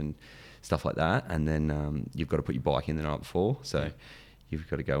tattoos and stuff like that. And then you've got to put your bike in the night before. So you've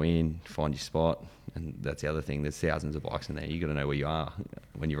got to go in, find your spot, and that's the other thing. There's thousands of bikes in there. You've got to know where you are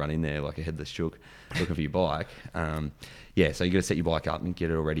when you run in there like a headless chook looking for your bike. So you've got to set your bike up and get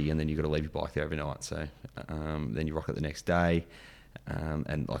it all ready, and then you've got to leave your bike there overnight. So then you rock it the next day,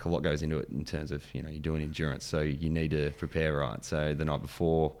 and like a lot goes into it in terms of, you're doing endurance. So you need to prepare right. So the night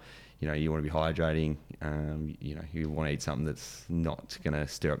before, you want to be hydrating. You want to eat something that's not going to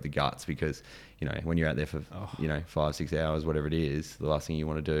stir up the guts, because, when you're out there for, 5-6 hours, whatever it is, the last thing you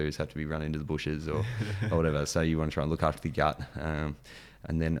want to do is have to be running into the bushes or whatever. So you want to try and look after the gut.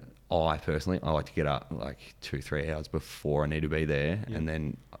 And then I personally like to get up like 2-3 hours before I need to be there, and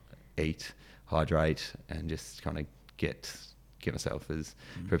then eat, hydrate, and just kind of get myself as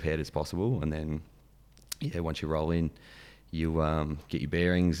prepared as possible. And then, once you roll in, you get your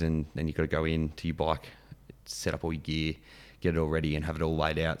bearings, and then you've got to go in to your bike, set up all your gear, get it all ready, and have it all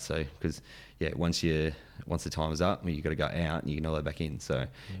laid out. So, because once the time is up, you've got to go out and you can load back in. So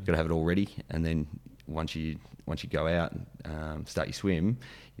you've got to have it all ready, and then once you go out and start your swim,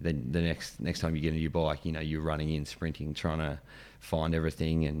 then the next time you get into your bike, you're running in, sprinting, trying to find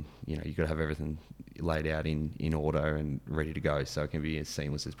everything, and you've got to have everything laid out in order and ready to go, so it can be as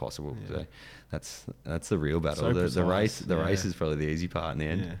seamless as possible. So that's the real battle. So the race is probably the easy part in the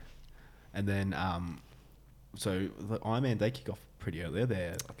end. And then so the Ironman, they kick off pretty early.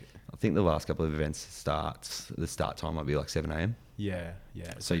 They're like think the last couple of events the start time might be like 7 a.m. Yeah.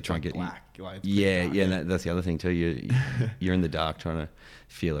 So you try and get black. Like, it's Yeah, dark, yeah, and that's the other thing too. You're in the dark trying to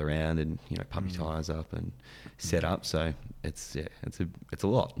feel around and pump your tires up and set up. So it's a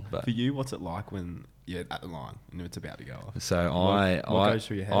lot. But For you, what's it like when you're at the line and it's about to go off? so What goes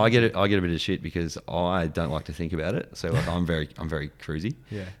through your head? I get a bit of shit because I don't like to think about it. So like I'm very cruisy.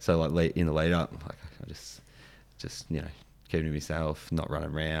 Yeah. So like in the lead up, like I just keeping to myself, not running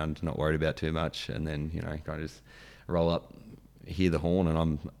around, not worried about too much, and then kind of just roll up, hear the horn,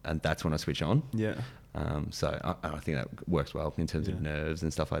 and that's when I switch on. Yeah. So I think that works well in terms of nerves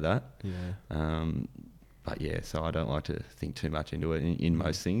and stuff like that. Yeah. But yeah, so I don't like to think too much into it in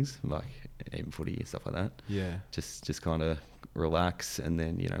most things, like even footy and stuff like that. Yeah. Just kind of relax, and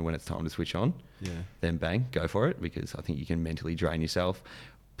then when it's time to switch on, then bang, go for it, because I think you can mentally drain yourself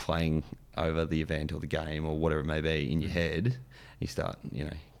playing over the event or the game or whatever it may be in your head. You start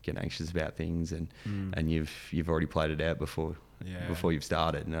get anxious about things, and you've already played it out before you've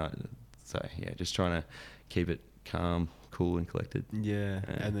started. So yeah, just trying to keep it calm, cool, and collected. Yeah.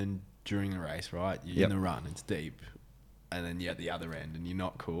 And then during the race, right? You're in the run, it's deep, and then you're at the other end, and you're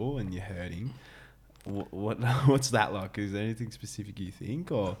not cool, and you're hurting. What's that like? Is there anything specific you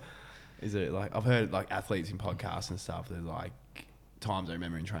think, or is it like I've heard like athletes in podcasts and stuff? They're like times I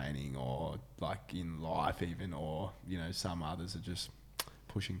remember in training, or like in life even, or some others are just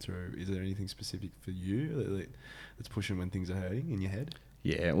pushing through. Is there anything specific for you that's pushing when things are hurting in your head?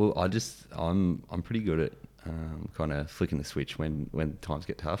 Yeah, well, I'm pretty good at kind of flicking the switch when times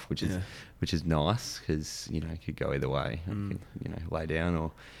get tough, which is nice, because it could go either way. I can, lay down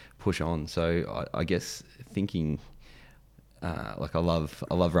or push on. So I guess thinking like I love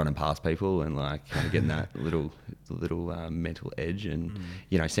running past people and like kind of getting that little mental edge, and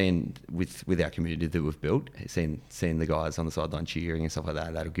seeing with our community that we've built, seeing the guys on the sideline cheering and stuff like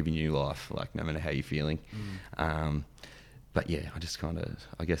that, that'll give you new life, like no matter how you're feeling. But yeah, I just kind of,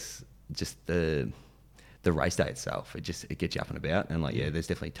 I guess, just the race day itself, it gets you up and about, and like there's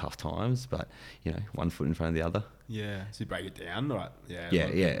definitely tough times, but one foot in front of the other. Yeah, so you break it down, right? Yeah,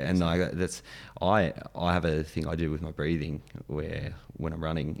 and like that's I have a thing I do with my breathing where when I'm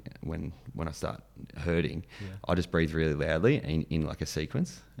running, when I start hurting, I just breathe really loudly in like a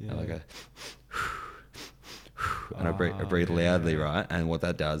sequence, like a. And I breathe loudly, right? And what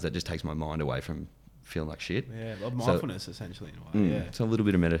that does, that just takes my mind away from feeling like shit. Yeah, mindfulness essentially in a way. So a little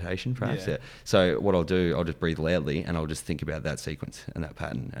bit of meditation perhaps. Yeah. So what I'll do, I'll just breathe loudly and I'll just think about that sequence and that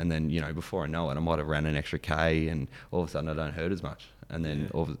pattern. And then, before I know it, I might have ran an extra K and all of a sudden I don't hurt as much. And then,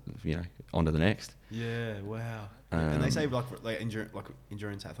 on to the next. Yeah, wow. And they say like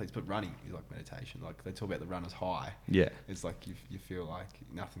endurance athletes, but running is like meditation. Like they talk about the runner's high. Yeah. It's like you feel like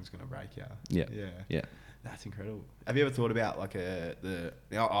nothing's going to break you. Yeah. That's incredible. Have you ever thought about like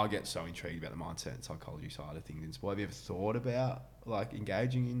I get so intrigued about the mindset and psychology side of things in sport. Have you ever thought about like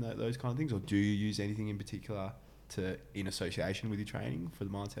engaging in those kind of things, or do you use anything in particular in association with your training for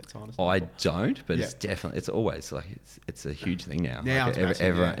the mindset side of stuff? I don't, but it's always like it's a huge thing now. Now like it's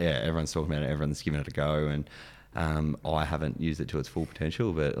everyone's talking about it, everyone's giving it a go, and I haven't used it to its full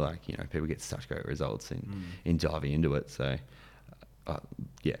potential, but like people get such great results in diving into it. So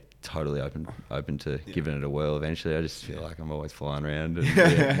totally open to giving it a whirl eventually. I just feel like I'm always flying around,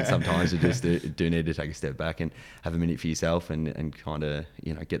 and sometimes you just do need to take a step back and have a minute for yourself and kind of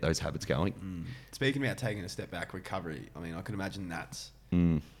get those habits going. Speaking about taking a step back, recovery, I mean, I can imagine that's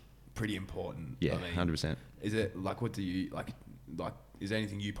pretty important. Yeah, I mean, 100%. Is it like, what do you like is there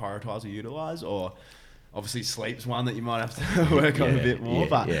anything you prioritize or utilize, or obviously sleep's one that you might have to work on a bit more?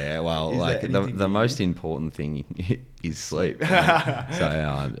 Well, like the most important thing is sleep.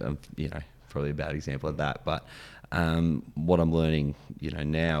 So probably a bad example of that, but what I'm learning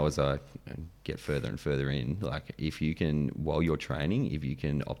now as I get further and further in, like if you can, while you're training, if you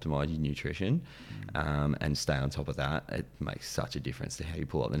can optimize your nutrition and stay on top of that, it makes such a difference to how you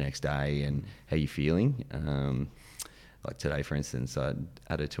pull up the next day and how you're feeling. Like today, for instance, I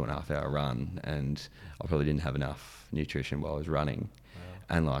had a 2.5 hour run and I probably didn't have enough nutrition while I was running. Wow.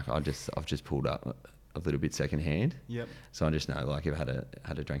 And like I've just pulled up a little bit secondhand. Yep. So I just know, like, if I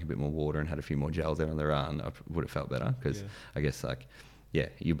had to drink a bit more water and had a few more gels there on the run, I would have felt better, because I guess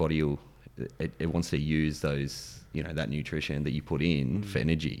your body it wants to use those, that nutrition that you put in for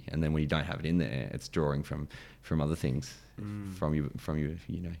energy, and then when you don't have it in there, it's drawing from other things. From your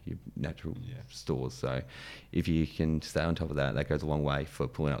your natural stores. So if you can stay on top of that, that goes a long way for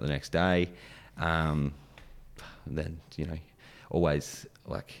pulling up the next day. Then always,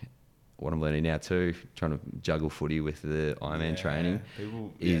 like what I'm learning now too, trying to juggle footy with the Ironman training.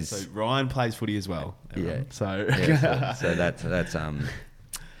 So Ryan plays footy as well. Everyone. So that's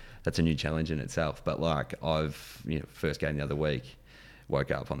that's a new challenge in itself. But like I've, first game the other week,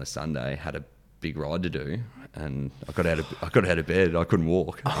 woke up on a Sunday, had a big ride to do, and I got out of bed. I couldn't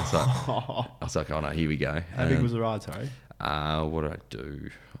walk. I was like, oh no, here we go. How big was the ride? Sorry. What did I do?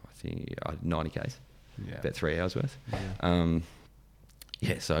 I think 90 k's. Yeah. About 3 hours worth.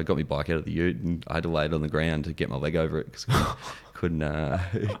 Yeah. So I got my bike out of the ute and I had to lay it on the ground to get my leg over it because couldn't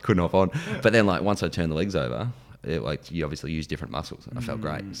hop on. But then like once I turned the legs over, you obviously use different muscles and I felt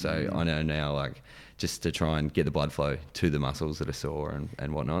great. So I know now like just to try and get the blood flow to the muscles that are sore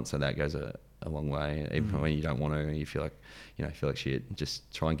and whatnot. So that goes a long way. Even when you don't want to, you feel like shit,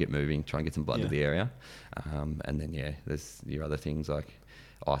 just try and get moving, try and get some blood to the area. And then there's your other things like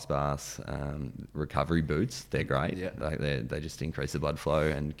ice baths, recovery boots. They're great. Yeah. Like they just increase the blood flow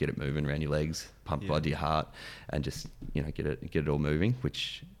and get it moving around your legs, pump blood to your heart, and just get it all moving.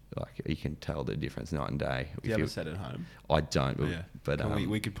 Which like you can tell the difference night and day. Do you have a set at home? I don't. Yeah. But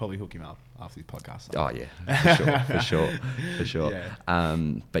we could probably hook him up after the podcast. Oh yeah, for sure. Yeah.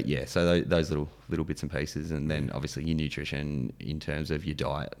 But yeah, so those little bits and pieces, and then obviously your nutrition in terms of your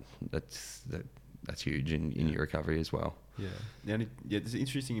diet. That's huge in your recovery as well. Yeah. It's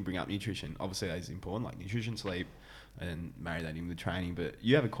interesting you bring up nutrition. Obviously, that is important, like nutrition, sleep, and marry that in with training. But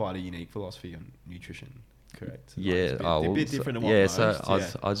you have quite a unique philosophy on nutrition, correct? Yeah. It's a bit different than what most.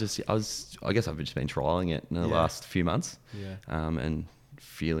 I guess I've just been trialing it in the last few months. Yeah. And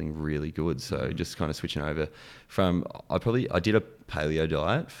feeling really good. So just kind of switching over from I did a paleo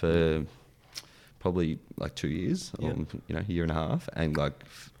diet for probably like 2 years, or a year and a half, and like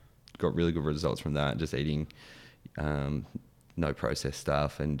got really good results from that. Just eating no processed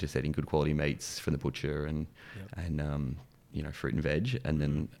stuff and just eating good quality meats from the butcher and fruit and veg. And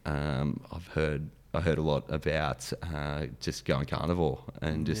then I heard a lot about just going carnivore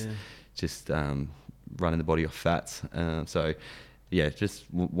and just running the body off fats. Just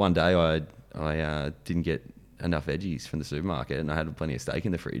one day I didn't get enough veggies from the supermarket and I had plenty of steak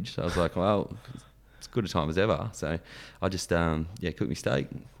in the fridge. So I was like, well, it's good a time as ever. So I just cooked my steak,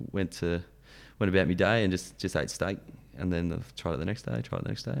 went about my day and just ate steak, and then tried it the next day. I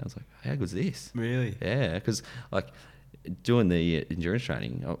was like, how good's this? Really? Yeah, because like doing the endurance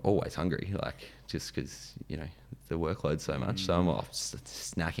training, I'm always hungry, like just because the workload's so much. So I'm off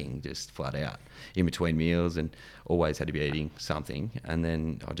snacking just flat out in between meals, and always had to be eating something. And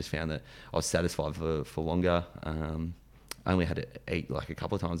then I just found that I was satisfied for longer. I only had to eat like a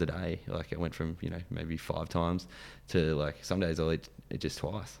couple of times a day. Like it went from maybe 5 times to like some days I'll eat it just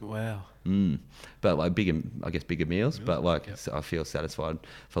twice. Wow. But like bigger meals. But like so I feel satisfied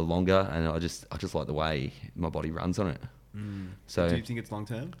for longer, and I just like the way my body runs on it. So do you think it's long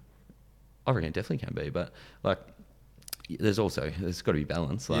term? I reckon it definitely can be, but like there's got to be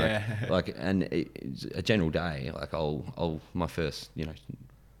balance. Like a general day, like I'll my first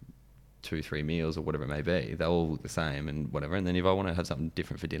 2-3 meals or whatever it may be, they're all the same and whatever. And then if I want to have something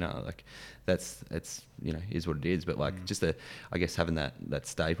different for dinner, like it's is what it is. But like just I guess having that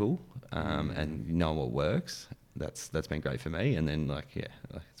staple and knowing what works, that's been great for me. And then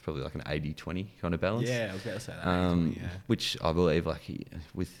it's probably like an 80-20 kind of balance. Yeah, I was about to say that. Which I believe like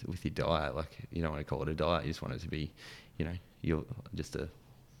with your diet, like you don't want to call it a diet, you just want it to be you're just a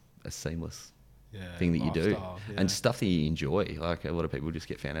seamless thing that you do, and stuff that you enjoy. Like a lot of people just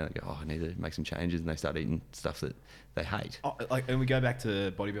get found out and go, oh, I need to make some changes, and they start eating stuff that they hate. And we go back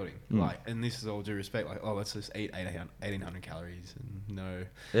to bodybuilding, and this is all due respect, let's just eat 1,800 calories and no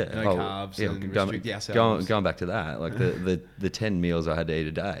carbs, and restrict ourselves. Going back to that, like the 10 meals I had to eat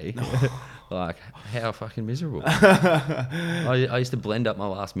a day, like how fucking miserable. I used to blend up my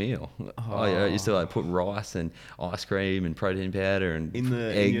last meal. I used to put rice and ice cream and protein powder and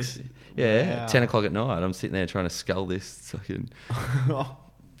eggs. 10 o'clock at night, I'm sitting there trying to scull this fucking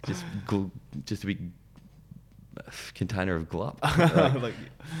just a big container of glup. like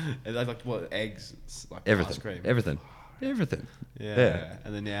what, eggs, like everything, ice cream, everything. Yeah.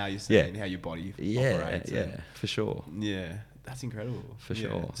 And then now you're seeing how your body operates. Yeah, for sure. Yeah, that's incredible. For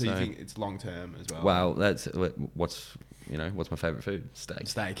sure. So you think it's long term as well? Well, that's what's my favourite food?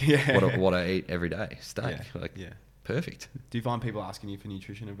 Steak. Yeah. What I eat every day, steak. Perfect. Do you find people asking you for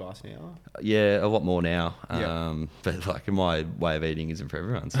nutrition advice now? Yeah, a lot more now. But like my way of eating isn't for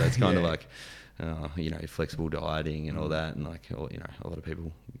everyone, so it's kind of like flexible dieting and all that, and like a lot of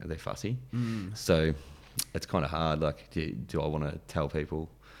people, they're fussy. So it's kind of hard. Like, do I want to tell people,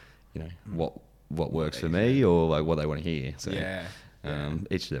 what works for me, or like what they want to hear? So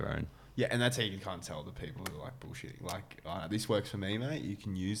each to their own. Yeah, and that's how you can kind of tell the people who are like bullshitting. Like, this works for me, mate. You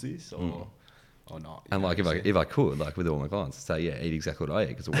can use this, or not. And like if I could, like with all my clients, say eat exactly what I eat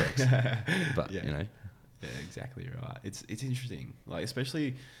because it works. But Yeah, exactly right. It's interesting. Like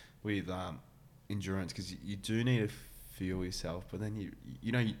especially with endurance, because you do need to feel yourself, but then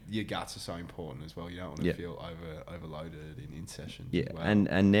you know your guts are so important as well. You don't want to feel overloaded in sessions. Yeah, as well.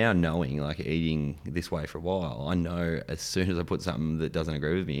 and now knowing, like, eating this way for a while, I know as soon as I put something that doesn't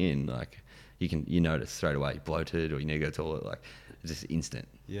agree with me in, like, you notice straight away bloated or you need to go to the toilet, like, it's just instant.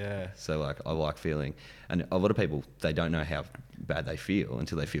 Yeah. So, like, I like feeling, and a lot of people, they don't know how bad they feel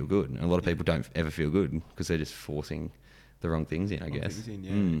until they feel good, and a lot of people don't ever feel good because they're just forcing the wrong things in, I guess.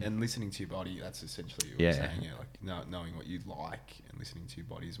 And listening to your body, that's essentially what you're saying. Yeah, like knowing what you like and listening to your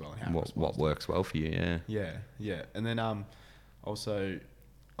body as well, and how what works well for you. Yeah. And then also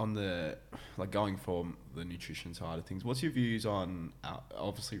on the, like, going from the nutrition side of things, what's your views on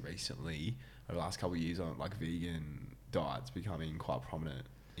obviously recently over the last couple of years on, like, vegan diets becoming quite prominent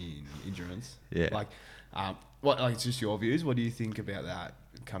in endurance? Yeah. Like, it's just your views. What do you think about that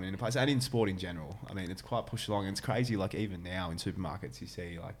coming into place, and in sport in general? I mean, it's quite pushed along. And it's crazy. Like, even now in supermarkets, you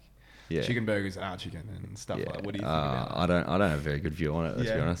see like chicken burgers that aren't chicken and stuff like that. What do you think about that? I don't have a very good view on it.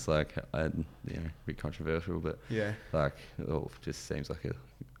 Let's be honest. Like, a bit controversial, but like, just seems like a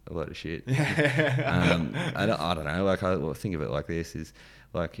load of shit. I don't know. Like, I think of it like this: is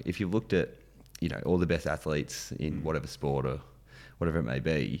like, if you looked at all the best athletes in whatever sport or whatever it may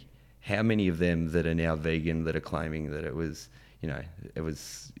be, how many of them that are now vegan that are claiming that it was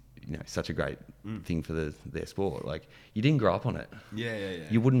such a great thing for their sport? Like, you didn't grow up on it. Yeah.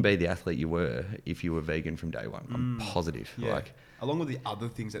 You wouldn't be the athlete you were if you were vegan from day one. I'm positive. Yeah. Like, along with the other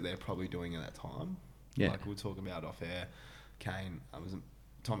things that they're probably doing at that time. Yeah. Like, we were talking about off air, Kane,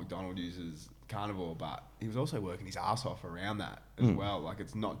 Tom McDonald uses carnivore, but he was also working his ass off around that as well. Like,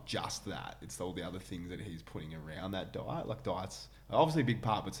 it's not just that, it's all the other things that he's putting around that diet. Like, diet's obviously a big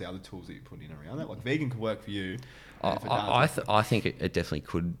part, but it's the other tools that you put in around that. Like, vegan can work for you. I think it definitely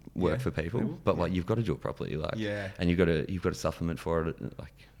could work for people, but like, you've got to do it properly. Like, and you've got to supplement for it.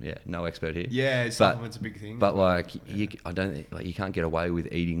 Like, no expert here. Yeah, supplement's a big thing. But like, you can't get away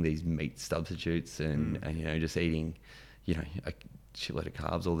with eating these meat substitutes and just eating, a shitload of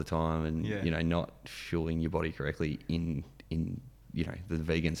carbs all the time, and not fueling your body correctly in the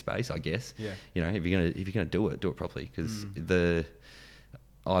vegan space, I guess. Yeah. If you're gonna do it properly, because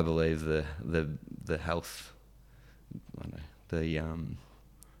I believe the health, I don't know,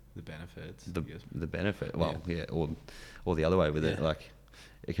 the benefits, the benefit. Well, or the other way with it, like,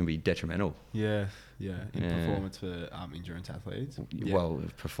 it can be detrimental. In performance for endurance athletes. Well,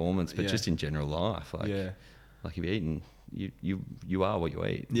 performance, but just in general life. Like, like, if you're eating, you are what you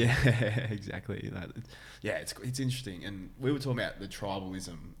eat. Yeah, exactly. It's interesting. And we were talking about the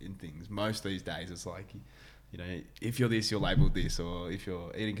tribalism in things. Most these days, it's like, if you're this, you're labelled this, or if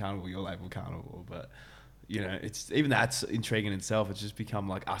you're eating carnivore, you're labelled carnivore. But it's even that's intriguing in itself. It's just become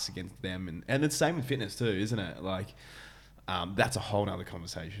like us against them, and it's the same with fitness too, isn't it? Like, that's a whole nother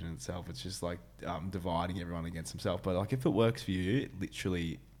conversation in itself. It's just like dividing everyone against themselves. But like, if it works for you,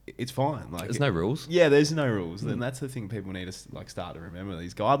 literally, it's fine. Like, there's no rules. Yeah, there's no rules, and that's the thing people need to like start to remember.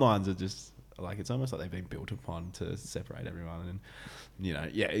 These guidelines are just like, it's almost like they've been built upon to separate everyone.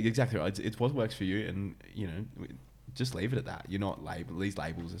 And exactly right. It's what works for you, and just leave it at that. You're not labeled. These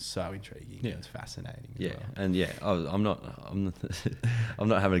labels are so intriguing. Yeah, it's fascinating. Yeah, well. and I'm not I'm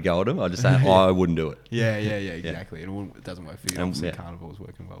not having a go at them. I just say I wouldn't do it. Yeah, exactly. And it doesn't work for you. Obviously, carnivore's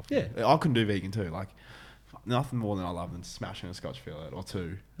working well for you. I couldn't do vegan too. Like, nothing more than I love than smashing a Scotch fillet or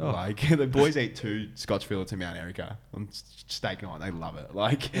two. Like, the boys eat 2 Scotch fillets in Mount Erica on steak night. They love it.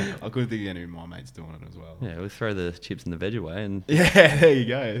 Like, I couldn't think of any of my mates doing it as well. Yeah, we'll throw the chips and the veg away and there you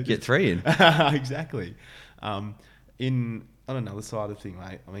go. Get 3 in. Exactly. On another side of thing,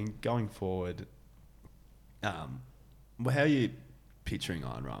 mate, I mean, going forward, how are you picturing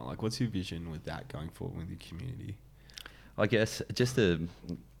Iron Run? Like, what's your vision with that going forward with your community? I guess just to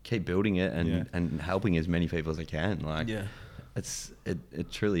keep building it and helping as many people as I can. Like,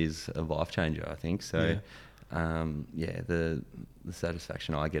 it truly is a life changer, I think. So, the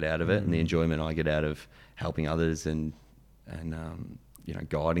satisfaction I get out of it and the enjoyment I get out of helping others and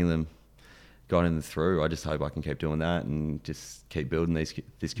guiding them through. I just hope I can keep doing that and just keep building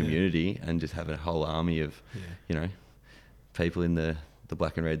this community and just have a whole army of people in the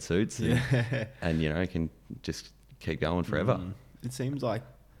black and red suits and can just keep going forever. It seems like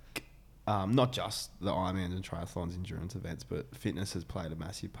not just the Ironmans and triathlons, endurance events, but fitness has played a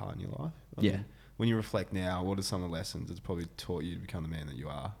massive part in your life. I mean, when you reflect now, what are some of the lessons it's probably taught you to become the man that you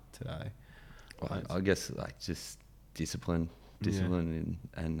are today? Well, I guess like just discipline and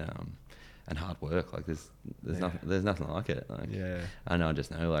hard work. Like, there's nothing like it. Like, and I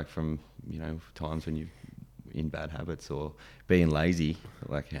just know, like, from times when in bad habits or being lazy,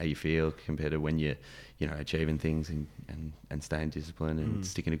 like how you feel compared to when you're, achieving things and staying disciplined and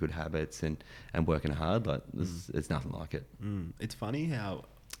sticking to good habits and working hard. Like there's nothing like it. It's funny how,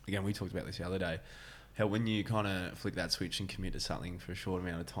 again, we talked about this the other day, how when you kind of flick that switch and commit to something for a short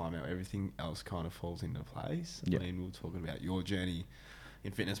amount of time, how everything else kind of falls into place. Yeah. I mean, we were talking about your journey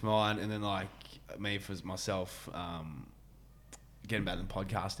in Fitness Mind, and then like me for myself, getting back in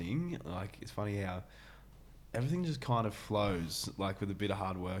podcasting. Like, it's funny how everything just kind of flows, like with a bit of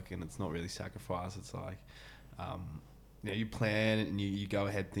hard work, and it's not really sacrifice. It's like, you plan and you go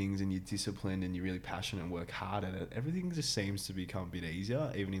ahead things, and you're disciplined and you're really passionate and work hard at it. Everything just seems to become a bit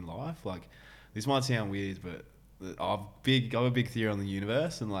easier, even in life. Like, this might sound weird, but I've got a big theory on the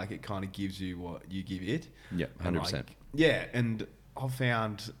universe, and like it kind of gives you what you give it. Yeah, 100%. Like, yeah, and I've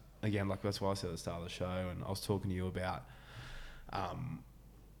found, again, like that's why I said at the start of the show, and I was talking to you about,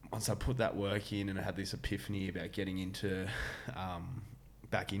 once I put that work in and I had this epiphany about getting into,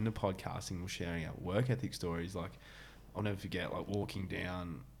 back into podcasting or sharing our work ethic stories, like I'll never forget, like walking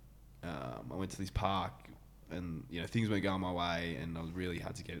down, I went to this park, and things weren't going my way, and I really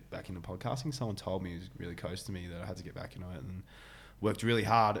had to get back into podcasting. Someone told me, who was really close to me, that I had to get back into it, and worked really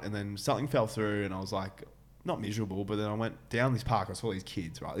hard, and then something fell through, and I was like, not miserable, but then I went down this park, I saw these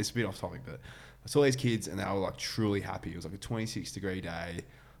kids, right? This is a bit off topic, but I saw these kids, and they were like truly happy. It was like a 26-degree day,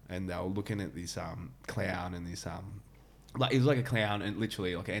 and they were looking at this clown and this like, it was like a clown and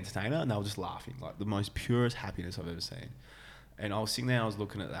literally like an entertainer, and they were just laughing, like the most purest happiness I've ever seen. And I was sitting there and I was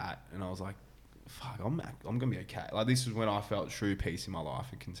looking at that, and I was like, fuck, I'm gonna be okay. Like, this is when I felt true peace in my life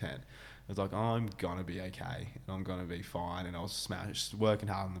and content. I was like, I'm gonna be okay, and I'm gonna be fine. And I was working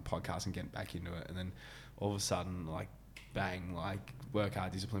hard on the podcast and getting back into it, and then all of a sudden, like, bang, like, work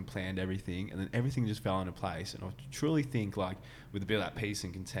hard, discipline, planned everything, and then everything just fell into place. And I truly think, like, with a bit of that peace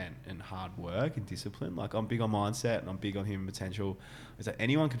and content and hard work and discipline, like, I'm big on mindset and I'm big on human potential. It's like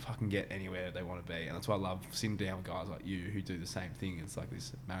anyone can fucking get anywhere they want to be, and that's why I love sitting down with guys like you who do the same thing. It's like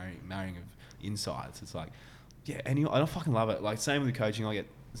this marrying of insights. It's like, yeah, anyone, I fucking love it. Like, same with the coaching, I get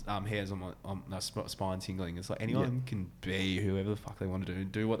hairs on my spine tingling. It's like anyone can be whoever the fuck they want to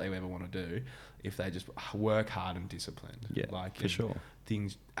do what they ever want to do, if they just work hard and disciplined. Yeah, like, for sure.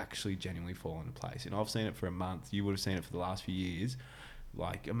 Things actually genuinely fall into place. And I've seen it for a month. You would have seen it for the last few years.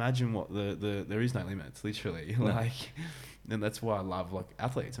 Like, imagine what there is no limits, literally. No. Like, and that's why I love, like,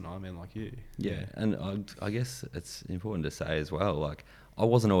 athletes and Ironmen like you. Yeah, and I guess it's important to say as well, like, I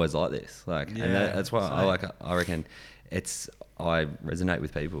wasn't always like this. Like, and that's why I reckon I resonate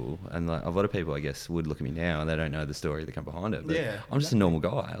with people, and like a lot of people, I guess, would look at me now and they don't know the story that come behind it. But I'm just a normal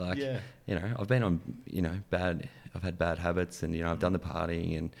guy. Like, I've been on, I've had bad habits, and I've done the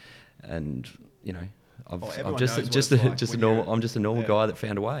partying, and I'm just a normal guy that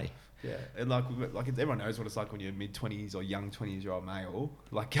found a way. Yeah, and like everyone knows what it's like when you're mid-20s or young 20-year-old male,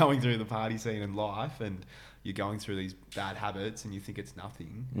 like going through the party scene in life, and you're going through these bad habits, and you think it's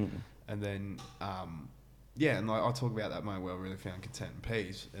nothing, and then and like I talk about that moment where I really found content and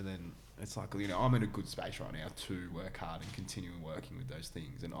peace, and then it's like, I'm in a good space right now to work hard and continue working with those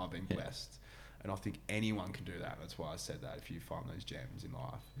things, and I've been blessed. And I think anyone can do that. That's why I said that, if you find those gems in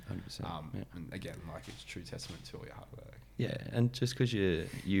life. 100%. And again, like, it's a true testament to all your hard work. Yeah, and just because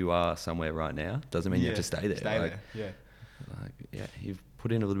you are somewhere right now doesn't mean you have to stay there. You've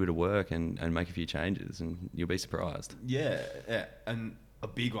put in a little bit of work and make a few changes, and you'll be surprised. Yeah. And a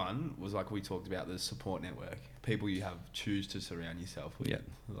big one was, like we talked about, the support network. People you choose to surround yourself with. Yeah.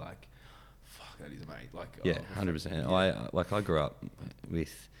 Like, fuck, that is, mate. Like, 100%. Yeah. I grew up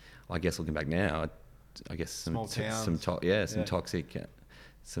with, I guess looking back now, I guess some toxic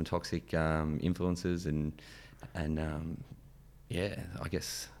influences, and I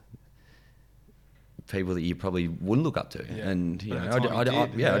guess people that you probably wouldn't look up to, and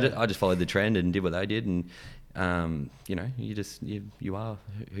I just followed the trend and did what they did, and you are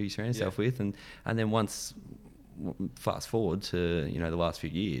who you surround yourself with, and then once fast forward to the last few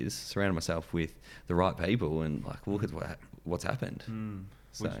years, surrounding myself with the right people, and like, look at what's happened.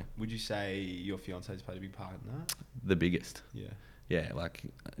 So, would you say your fiance's played a big part in that? The biggest. Yeah, like,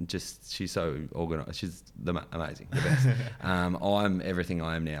 just, she's so organised. She's amazing, the best. I'm everything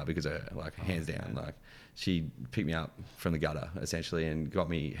I am now because of her, like, hands down. Like, she picked me up from the gutter, essentially, and got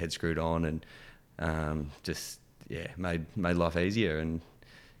me head screwed on, and made life easier. And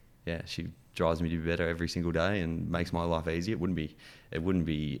she drives me to be better every single day and makes my life easier. It wouldn't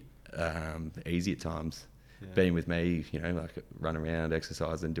be easy at times. Being with me, like running around,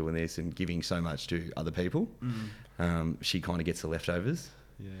 exercising, doing this, and giving so much to other people. She kind of gets the leftovers.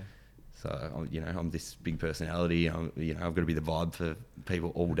 So, I'm this big personality. I've got to be the vibe for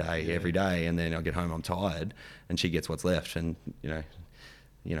people all day, every day. And then I get home, I'm tired, and she gets what's left. And,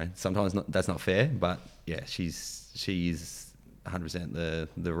 sometimes that's not fair. But, yeah, she's 100%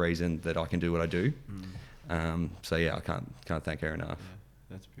 the reason that I can do what I do. So, yeah, I can't thank her enough.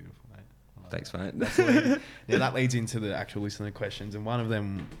 Yeah, that's beautiful, mate. Thanks, mate. Now, that leads into the actual listener questions. And one of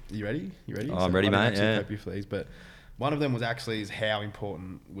them, you ready? Oh, I'm ready, mate. Yeah. Prep you for these, but one of them was actually how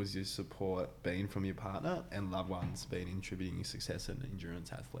important was your support being from your partner and loved ones being contributing your success as an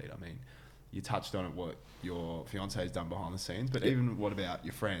endurance athlete? I mean, you touched on it, what your fiance has done behind the scenes, but even what about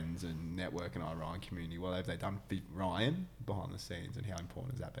your friends and network and Ryan community? What have they done for Ryan behind the scenes, and how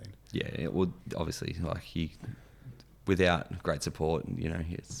important has that been? Yeah, well, obviously, without great support,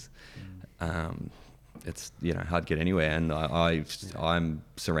 it's hard to get anywhere, and I'm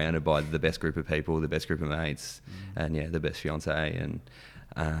surrounded by the best group of people, the best group of mates, and the best fiance, and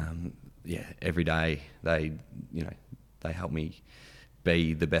every day they help me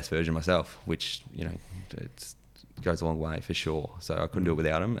be the best version of myself, which it goes a long way for sure. So I couldn't do it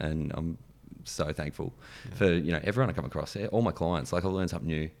without them, and I'm so thankful for everyone I come across, all my clients. Like, I learn something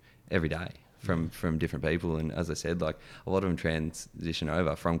new every day from different people, and as I said, like, a lot of them transition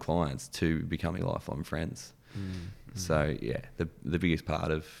over from clients to becoming lifelong friends. So the biggest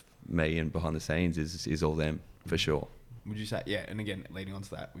part of me and behind the scenes is all them, for sure. Would you say, and again, leading on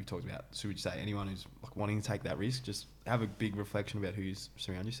to that, we've talked about, so would you say anyone who's like wanting to take that risk, just have a big reflection about who you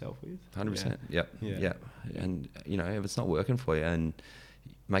surround yourself with? 100%. Yep. And if it's not working for you, and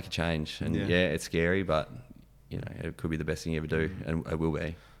make a change, and it's scary, but it could be the best thing you ever do, and it will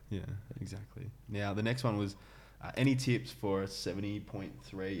be. Yeah, exactly. Now, the next one was, any tips for a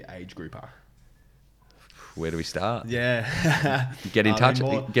 70.3 age grouper? Where do we start? Yeah. Get in touch.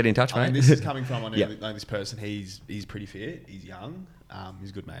 Get in touch, mate. This is coming from, I know this person, he's pretty fit, he's young, he's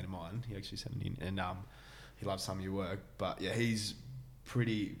a good mate of mine, he actually sent it in, and he loves some of your work, but he's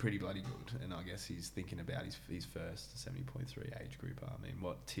pretty bloody good, and I guess he's thinking about his first 70.3 age grouper. I mean,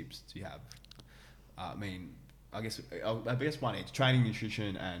 what tips do you have? I guess one each: training,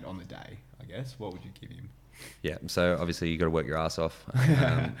 nutrition, and on the day. I guess, what would you give him? Yeah, so obviously you got to work your ass off,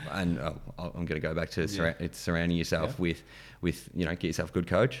 and I'm going to go back to it's surrounding yourself with get yourself a good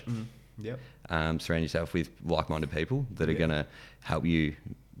coach. Yep. Surround yourself with like-minded people that are going to help you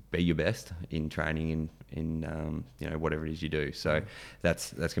be your best in training in whatever it is you do. So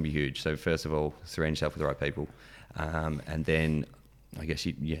that's going to be huge. So first of all, surround yourself with the right people, and then I guess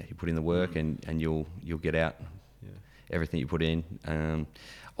you put in the work, and you'll get out everything you put in.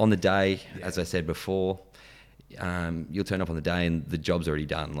 On the day, as I said before, you'll turn up on the day and the job's already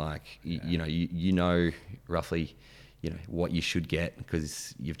done. Like, you know roughly, what you should get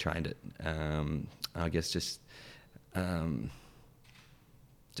because you've trained it. I guess just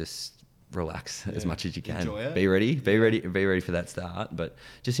relax as much as you can. Enjoy it. Be ready for that start, but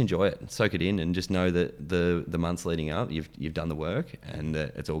just enjoy it, soak it in, and just know that the months leading up, you've done the work, and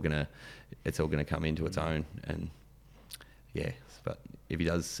it's all gonna come into its own. And but if he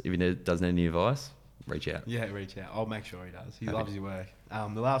does need any advice, reach out. Yeah, reach out. I'll make sure he does. He loves your work.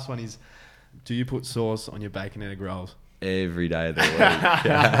 The last one is, do you put sauce on your bacon and egg rolls? Every day of the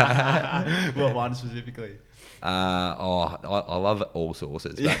week. What one specifically? I love all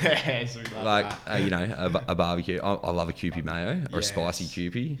sauces. Yeah, so like a barbecue. I love a Kewpie mayo or a spicy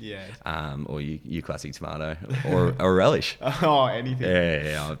Kewpie. Yeah. Or your classic tomato or a relish. Oh, anything.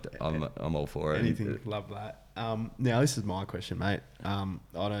 Yeah. I'm all for it. Anything. Love that. Now this is my question, mate.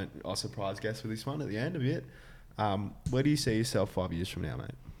 I'll surprise guests with this one at the end a bit. Where do you see yourself 5 years from now,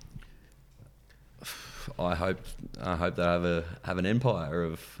 mate? I hope that I have an empire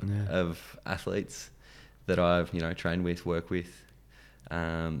of athletes that I've trained with, work with.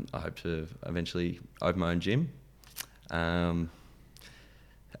 I hope to eventually open my own gym, and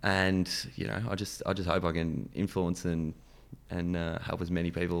I just hope I can influence and help as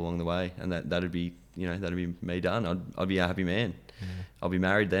many people along the way, and that'd be me done. I'd be a happy man. Yeah. I'll be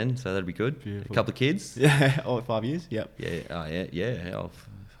married then, so that'd be good. Beautiful. A couple of kids. Yeah, all 5 years. Yep. Yeah. Oh yeah.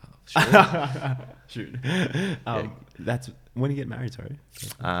 Sure. Shoot. That's when you get married. Sorry.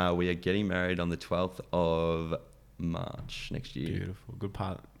 We are getting married on the 12th of March next year. Beautiful. Good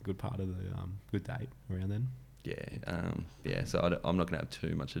part of the good date around then. Yeah. So I'm not going to have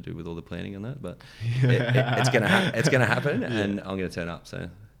too much to do with all the planning on that, but it's going to happen, and I'm going to turn up. So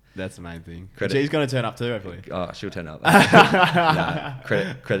that's the main thing. She's going to turn up too, hopefully. Oh, she'll turn up.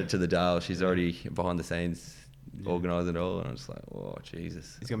 Credit to the Dale. She's already behind the scenes. Organised it all, and I'm just like, oh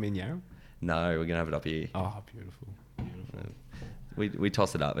Jesus. He's gonna be in Yarra? No, we're gonna have it up here. Oh, beautiful. We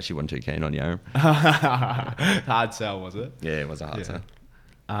tossed it up, but she wasn't too keen on Yarra. Hard sell, was it? Yeah, it was a hard sell.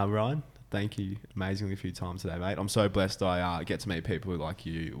 Ryan, thank you amazingly for your time today, mate. I'm so blessed I get to meet people like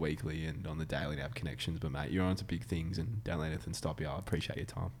you weekly and on the daily and have connections. But, mate, you're on to big things and don't let anything stop you. I appreciate your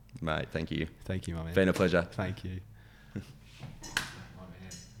time. Mate, thank you. Thank you, my man. Been a pleasure. Thank you. Oh, man,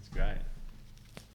 it's great.